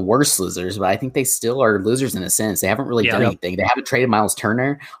like the worst losers, but I think they still are losers in a sense. They haven't really done anything. They haven't traded Miles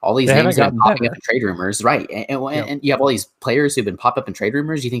Turner. All these names have been popping up in trade rumors, right? And you have all these players who've been popped up in trade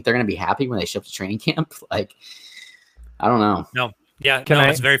rumors. You think they're going to be happy when they show up to training camp? Like, I don't know. No. Yeah,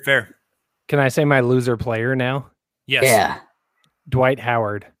 it's very fair. Can I say my loser player now? Yes. Yeah. Dwight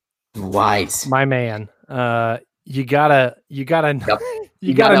Howard. Wise. My man. You gotta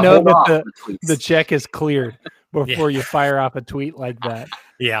know that the check is cleared before you fire off a tweet like that.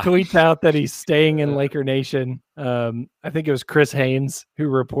 Yeah. Tweets out that he's staying in Laker Nation. I think it was Chris Haynes who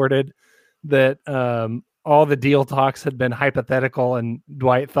reported that all the deal talks had been hypothetical, and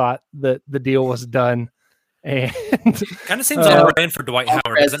Dwight thought that the deal was done. And kind of seems on brand for Dwight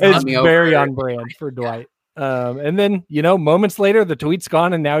Howard. It's very on brand for Dwight. And then, moments later, the tweet's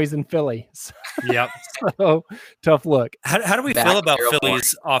gone, and now he's in Philly. Yep. So tough look. How do we feel about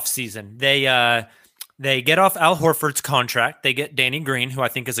Philly's offseason? They get off Al Horford's contract. They get Danny Green, who I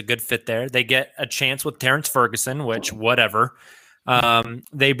think is a good fit there. They get a chance with Terrence Ferguson, which whatever.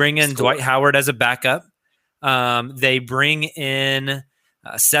 They bring in Dwight Howard as a backup. They bring in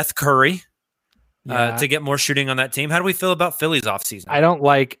Seth Curry to get more shooting on that team. How do we feel about Philly's offseason? I don't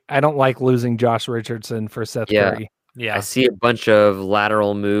like losing Josh Richardson for Seth Curry. Yeah, I see a bunch of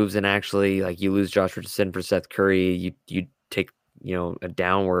lateral moves, and actually, like, you lose Josh Richardson for Seth Curry, you take a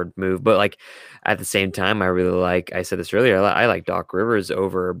downward move. But like at the same time, I said this earlier, I like Doc Rivers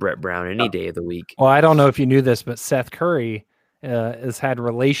over Brett Brown any day of the week. Well, I don't know if you knew this, but Seth Curry has had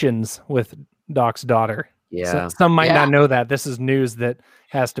relations with Doc's daughter. Yeah, so some might not know that. This is news that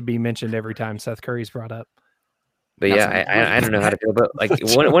has to be mentioned every time Seth Curry's brought up. But I don't know how to feel about like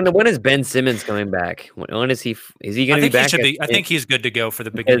when is Ben Simmons coming back? When is he going to be back? I think he's good to go for the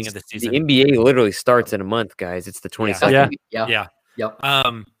beginning of the season. The NBA literally starts in a month, guys. It's the 22nd. Yeah.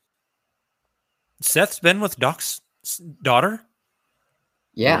 Yep. Seth's been with Doc's daughter.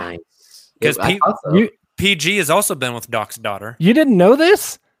 Yeah, because PG has also been with Doc's daughter. You didn't know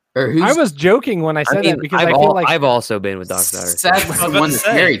this? I was joking when I said that because I feel like I've also been with Doc's daughter. Seth's the one that's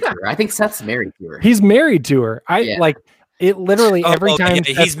married to her. I think Seth's married to her. He's married to her. Like it literally every time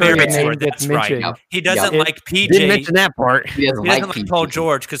he's married to her. That's right. He doesn't like PJ. Didn't mention that part. He doesn't like Paul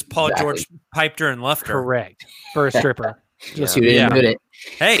George because Paul George piped her and left her. Correct. For a stripper. Hey,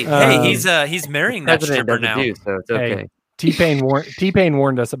 he's marrying that stripper now. So it's okay. T-Pain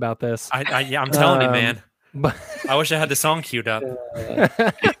warned us about this. I'm telling you, man. But I wish I had the song queued up.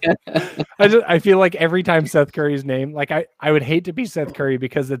 I feel like every time Seth Curry's name, like I would hate to be Seth Curry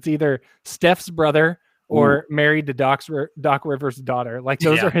because it's either Steph's brother or married to Doc Rivers' daughter. Like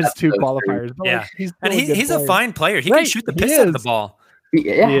those are his two qualifiers. But Yeah, like, he's a fine player. He can shoot the piss out of the ball.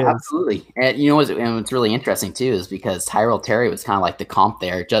 Yeah, absolutely. And you know what's really interesting too is because Tyrell Terry was kind of like the comp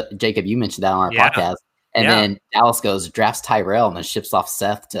there. Jacob, you mentioned that on our podcast, and then Dallas drafts Tyrell and then ships off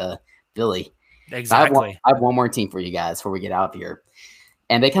Seth to Philly. Exactly. I have one more team for you guys before we get out of here,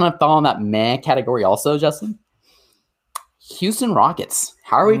 and they kind of fall in that meh category also. Justin, Houston Rockets.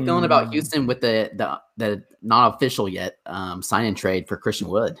 How are we feeling about Houston with the not official yet sign and trade for Christian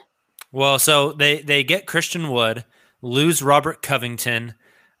Wood? Well, so they get Christian Wood, lose Robert Covington,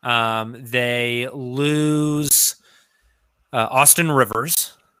 they lose Austin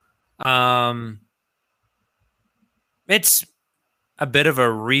Rivers. It's a bit of a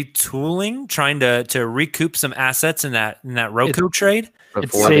retooling, trying to recoup some assets in that Roku trade.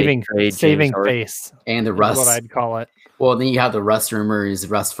 It's saving face, and the Russ. What I'd call it. Well, then you have the Russ rumors,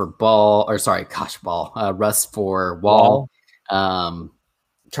 Russ for Russ for Wall,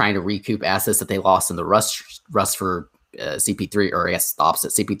 trying to recoup assets that they lost in the Russ for CP3, or I guess the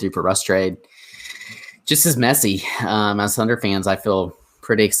opposite, CP3 for Russ trade. Just as messy. As Thunder fans, I feel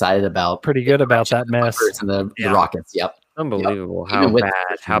pretty excited about. Pretty good about that mess. And the Rockets. Yep. Unbelievable how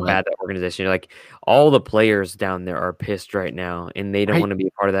bad that organization. Like all the players down there are pissed right now, and they don't want to be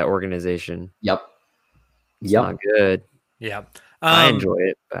a part of that organization. Yep. It's not good. Yeah. I enjoy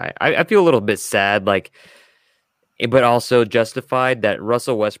it. I feel a little bit sad, like, but also justified that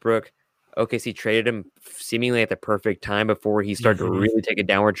Russell Westbrook, OKC traded him seemingly at the perfect time before he started to really take a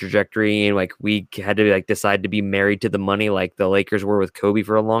downward trajectory, and like we had to like decide to be married to the money, like the Lakers were with Kobe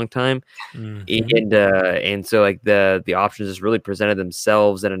for a long time, and so like the options just really presented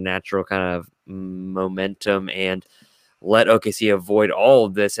themselves in a natural kind of momentum, and let OKC avoid all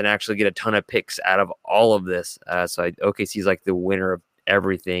of this and actually get a ton of picks out of all of this. So OKC is like the winner of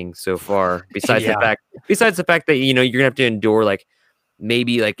everything so far. Besides the fact that you're gonna have to endure like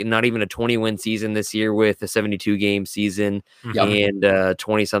maybe like not even a 20-win season this year with a 72-game season and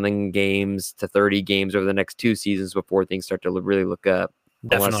 20-something games to 30 games over the next 2 seasons before things start to really look up.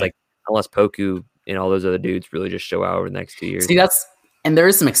 Unless Poku and all those other dudes really just show out over the next 2 years. See, and there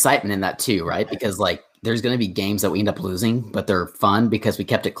is some excitement in that too, right? Because like there's going to be games that we end up losing, but they're fun because we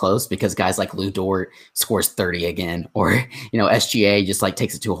kept it close, because guys like Lou Dort scores 30 again, or, SGA just like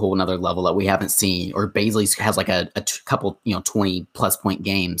takes it to a whole nother level that we haven't seen, or Baisley has like a couple, 20 plus point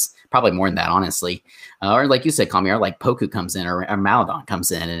games, probably more than that, honestly. Or like you said, Kamiar, like Poku comes in or Maladon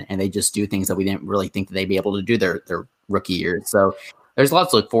comes in and they just do things that we didn't really think that they'd be able to do their rookie year. So there's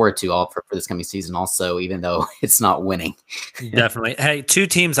lots to look forward to all for this coming season also, even though it's not winning. Definitely. Hey, 2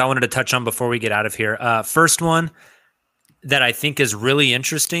 teams I wanted to touch on before we get out of here. First one that I think is really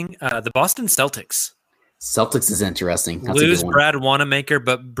interesting, the Boston Celtics. Celtics is interesting. That's lose Brad Wanamaker,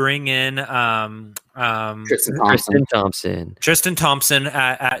 but bring in Tristan Thompson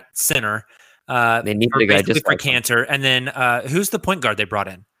at center. They need the guy just for Cantor. And then who's the point guard they brought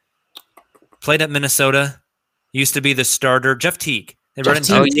in? Played at Minnesota, used to be the starter, Jeff Teague. They brought in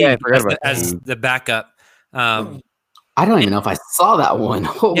Jeff Teague as the backup. I don't even know if I saw that one.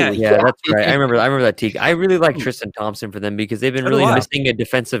 Yeah, that's right. I remember that Teague. I really like Tristan Thompson for them because they've been really missing a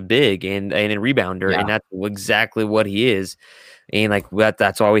defensive big and a rebounder, and that's exactly what he is. And like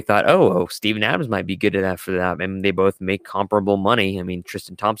that's why we thought, Steven Adams might be good at that for that. And they both make comparable money. I mean,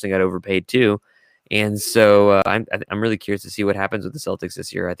 Tristan Thompson got overpaid too. And so I'm really curious to see what happens with the Celtics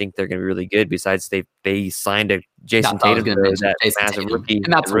this year. I think they're going to be really good. Besides, they signed a Jason Tatum, that massive rookie,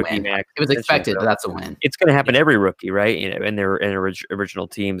 and that's rookie a win. max. It was expected, but that's a win. It's going to happen every rookie, right? In their original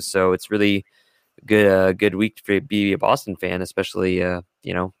teams. So it's really good week to be a Boston fan, especially that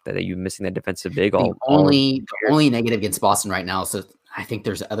you're missing that defensive big. The only negative against Boston right now. So I think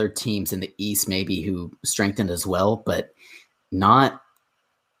there's other teams in the East maybe who strengthened as well, but not.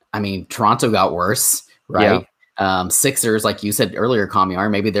 I mean, Toronto got worse, right? Yeah. Sixers, like you said earlier, Kamiar,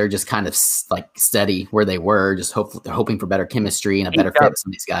 maybe they're just kind of like steady where they were, just hoping for better chemistry and a better fit with some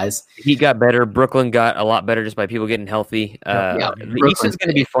of these guys. He got better. Brooklyn got a lot better just by people getting healthy. The East is going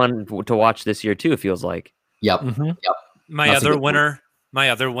to be fun to watch this year too, it feels like. Yep. Mm-hmm. Yep. My other winner,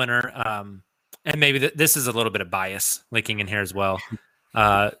 and maybe this is a little bit of bias leaking in here as well.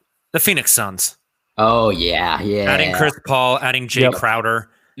 The Phoenix Suns. Oh, yeah. Adding Chris Paul, adding Jay Crowder.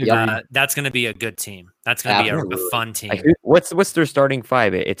 Yep. That's going to be a good team. That's going to be a fun team. What's their starting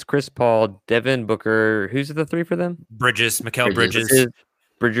 5? It's Chris Paul, Devin Booker. Who's the 3 for them? Mikal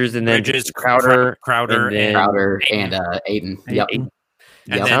Bridges, and then Crowder, and Ayton. Yep. And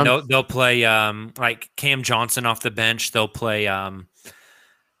then they'll play like Cam Johnson off the bench. They'll play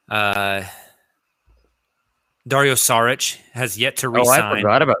Dario Saric has yet to Oh, resign. I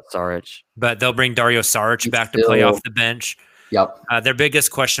forgot about Saric. But they'll bring Dario Saric back to play off the bench. Yep. Their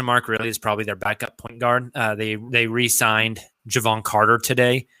biggest question mark really is probably their backup point guard. They re-signed Javon Carter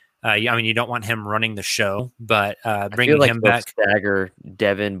today. You don't want him running the show, but bringing him back. Stagger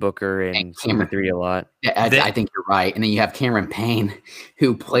Devin Booker and Cameron 3 a lot. I think you're right. And then you have Cameron Payne,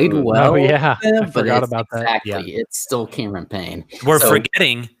 who played well. Oh, yeah. I forgot about that. Exactly. It's still Cameron Payne. We're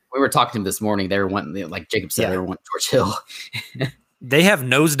forgetting. We were talking to him this morning. They were wanting, like Jacob said, they were wanting George Hill. They have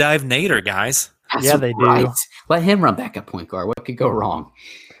nosedive Nader, guys. That's they do. Let him run back at point guard. What could go wrong?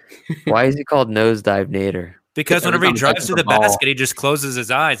 Why is he called nosedive Nader? Because whenever he drives to the basket, he just closes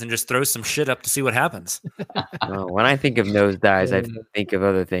his eyes and just throws some shit up to see what happens. No, when I think of nosedives, I think of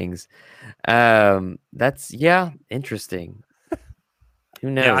other things. That's interesting.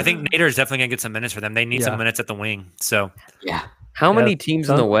 Who knows? Yeah, I think Nader is definitely gonna get some minutes for them. They need some minutes at the wing. So how many teams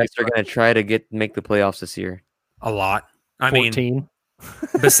in the West are gonna try to make the playoffs this year? A lot. 14. Mean,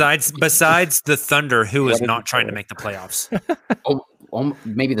 besides the Thunder, who is not trying to make the playoffs.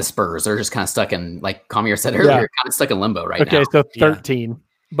 Maybe the Spurs. They're just kind of stuck in, like Kamier said earlier, kind of stuck in limbo right now. Okay, so 13.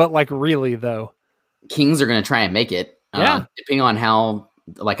 But like really though, Kings are going to try and make it. Depending on how,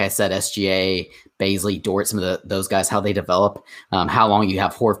 like I said, SGA, Baisley, Dort, some of those guys, how they develop, how long you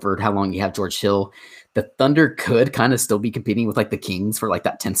have Horford, how long you have George Hill. The Thunder could kind of still be competing with like the Kings for like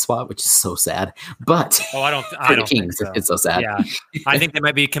that 10th spot, which is so sad. But I don't Kings, think so. It's so sad. Yeah, I think they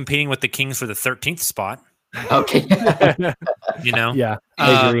might be competing with the Kings for the 13th spot. Okay. Yeah,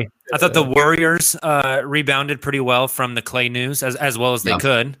 I agree. I thought the Warriors rebounded pretty well from the Clay news as well as they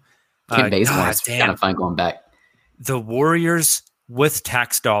could. Kim Bazemore is kind of fun going back. The Warriors with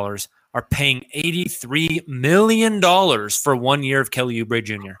tax dollars are paying $83 million for 1 year of Kelly Oubre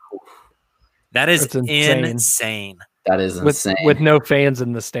Jr. That is insane. That is insane. With no fans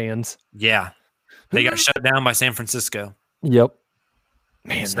in the stands. Yeah. They got shut down by San Francisco. Yep.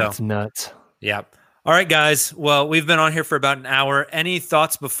 Man, that's nuts. Yep. All right, guys. Well, we've been on here for about an hour. Any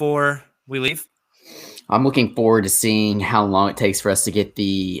thoughts before we leave? I'm looking forward to seeing how long it takes for us to get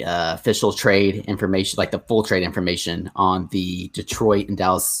the official trade information, like the full trade information on the Detroit and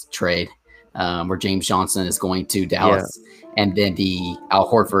Dallas trade, where James Johnson is going to Dallas, and then the Al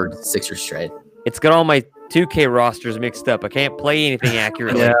Horford Sixers trade. It's got all my 2K rosters mixed up. I can't play anything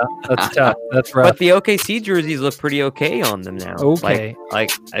accurately. Yeah, that's tough. That's rough. But the OKC jerseys look pretty okay on them now. Okay.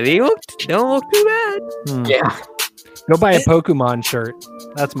 Like they don't look too bad. Yeah. Go buy a Pokemon shirt.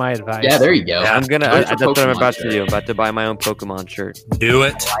 That's my advice. Yeah, there you go. Yeah, that's what I'm about to do. I'm about to buy my own Pokemon shirt. Do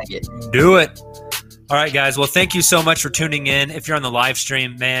it. Do it. All right, guys. Well, thank you so much for tuning in. If you're on the live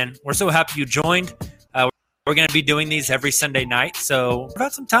stream, man, we're so happy you joined. We're going to be doing these every Sunday night. So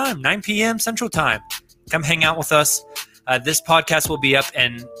about some time, 9 p.m. Central Time. Come hang out with us. This podcast will be up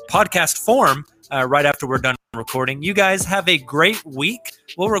in podcast form right after we're done recording. You guys have a great week.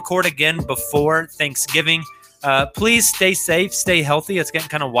 We'll record again before Thanksgiving. Please stay safe, stay healthy. It's getting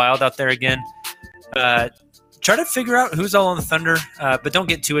kind of wild out there again. Try to figure out who's all on the Thunder, but don't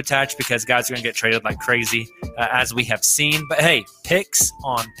get too attached because guys are going to get traded like crazy, as we have seen. But hey, picks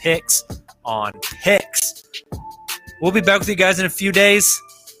on picks on picks. We'll be back with you guys in a few days.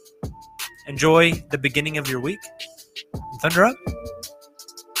 Enjoy the beginning of your week. Thunder up.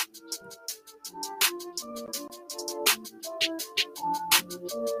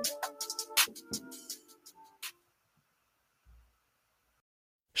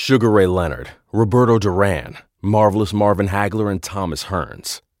 Sugar Ray Leonard, Roberto Duran, Marvelous Marvin Hagler, and Thomas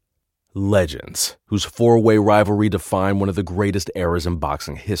Hearns. Legends, whose four-way rivalry defined one of the greatest eras in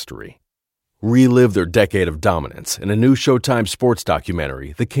boxing history. Relive their decade of dominance in a new Showtime sports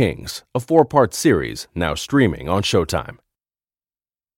documentary, The Kings, a 4-part series now streaming on Showtime.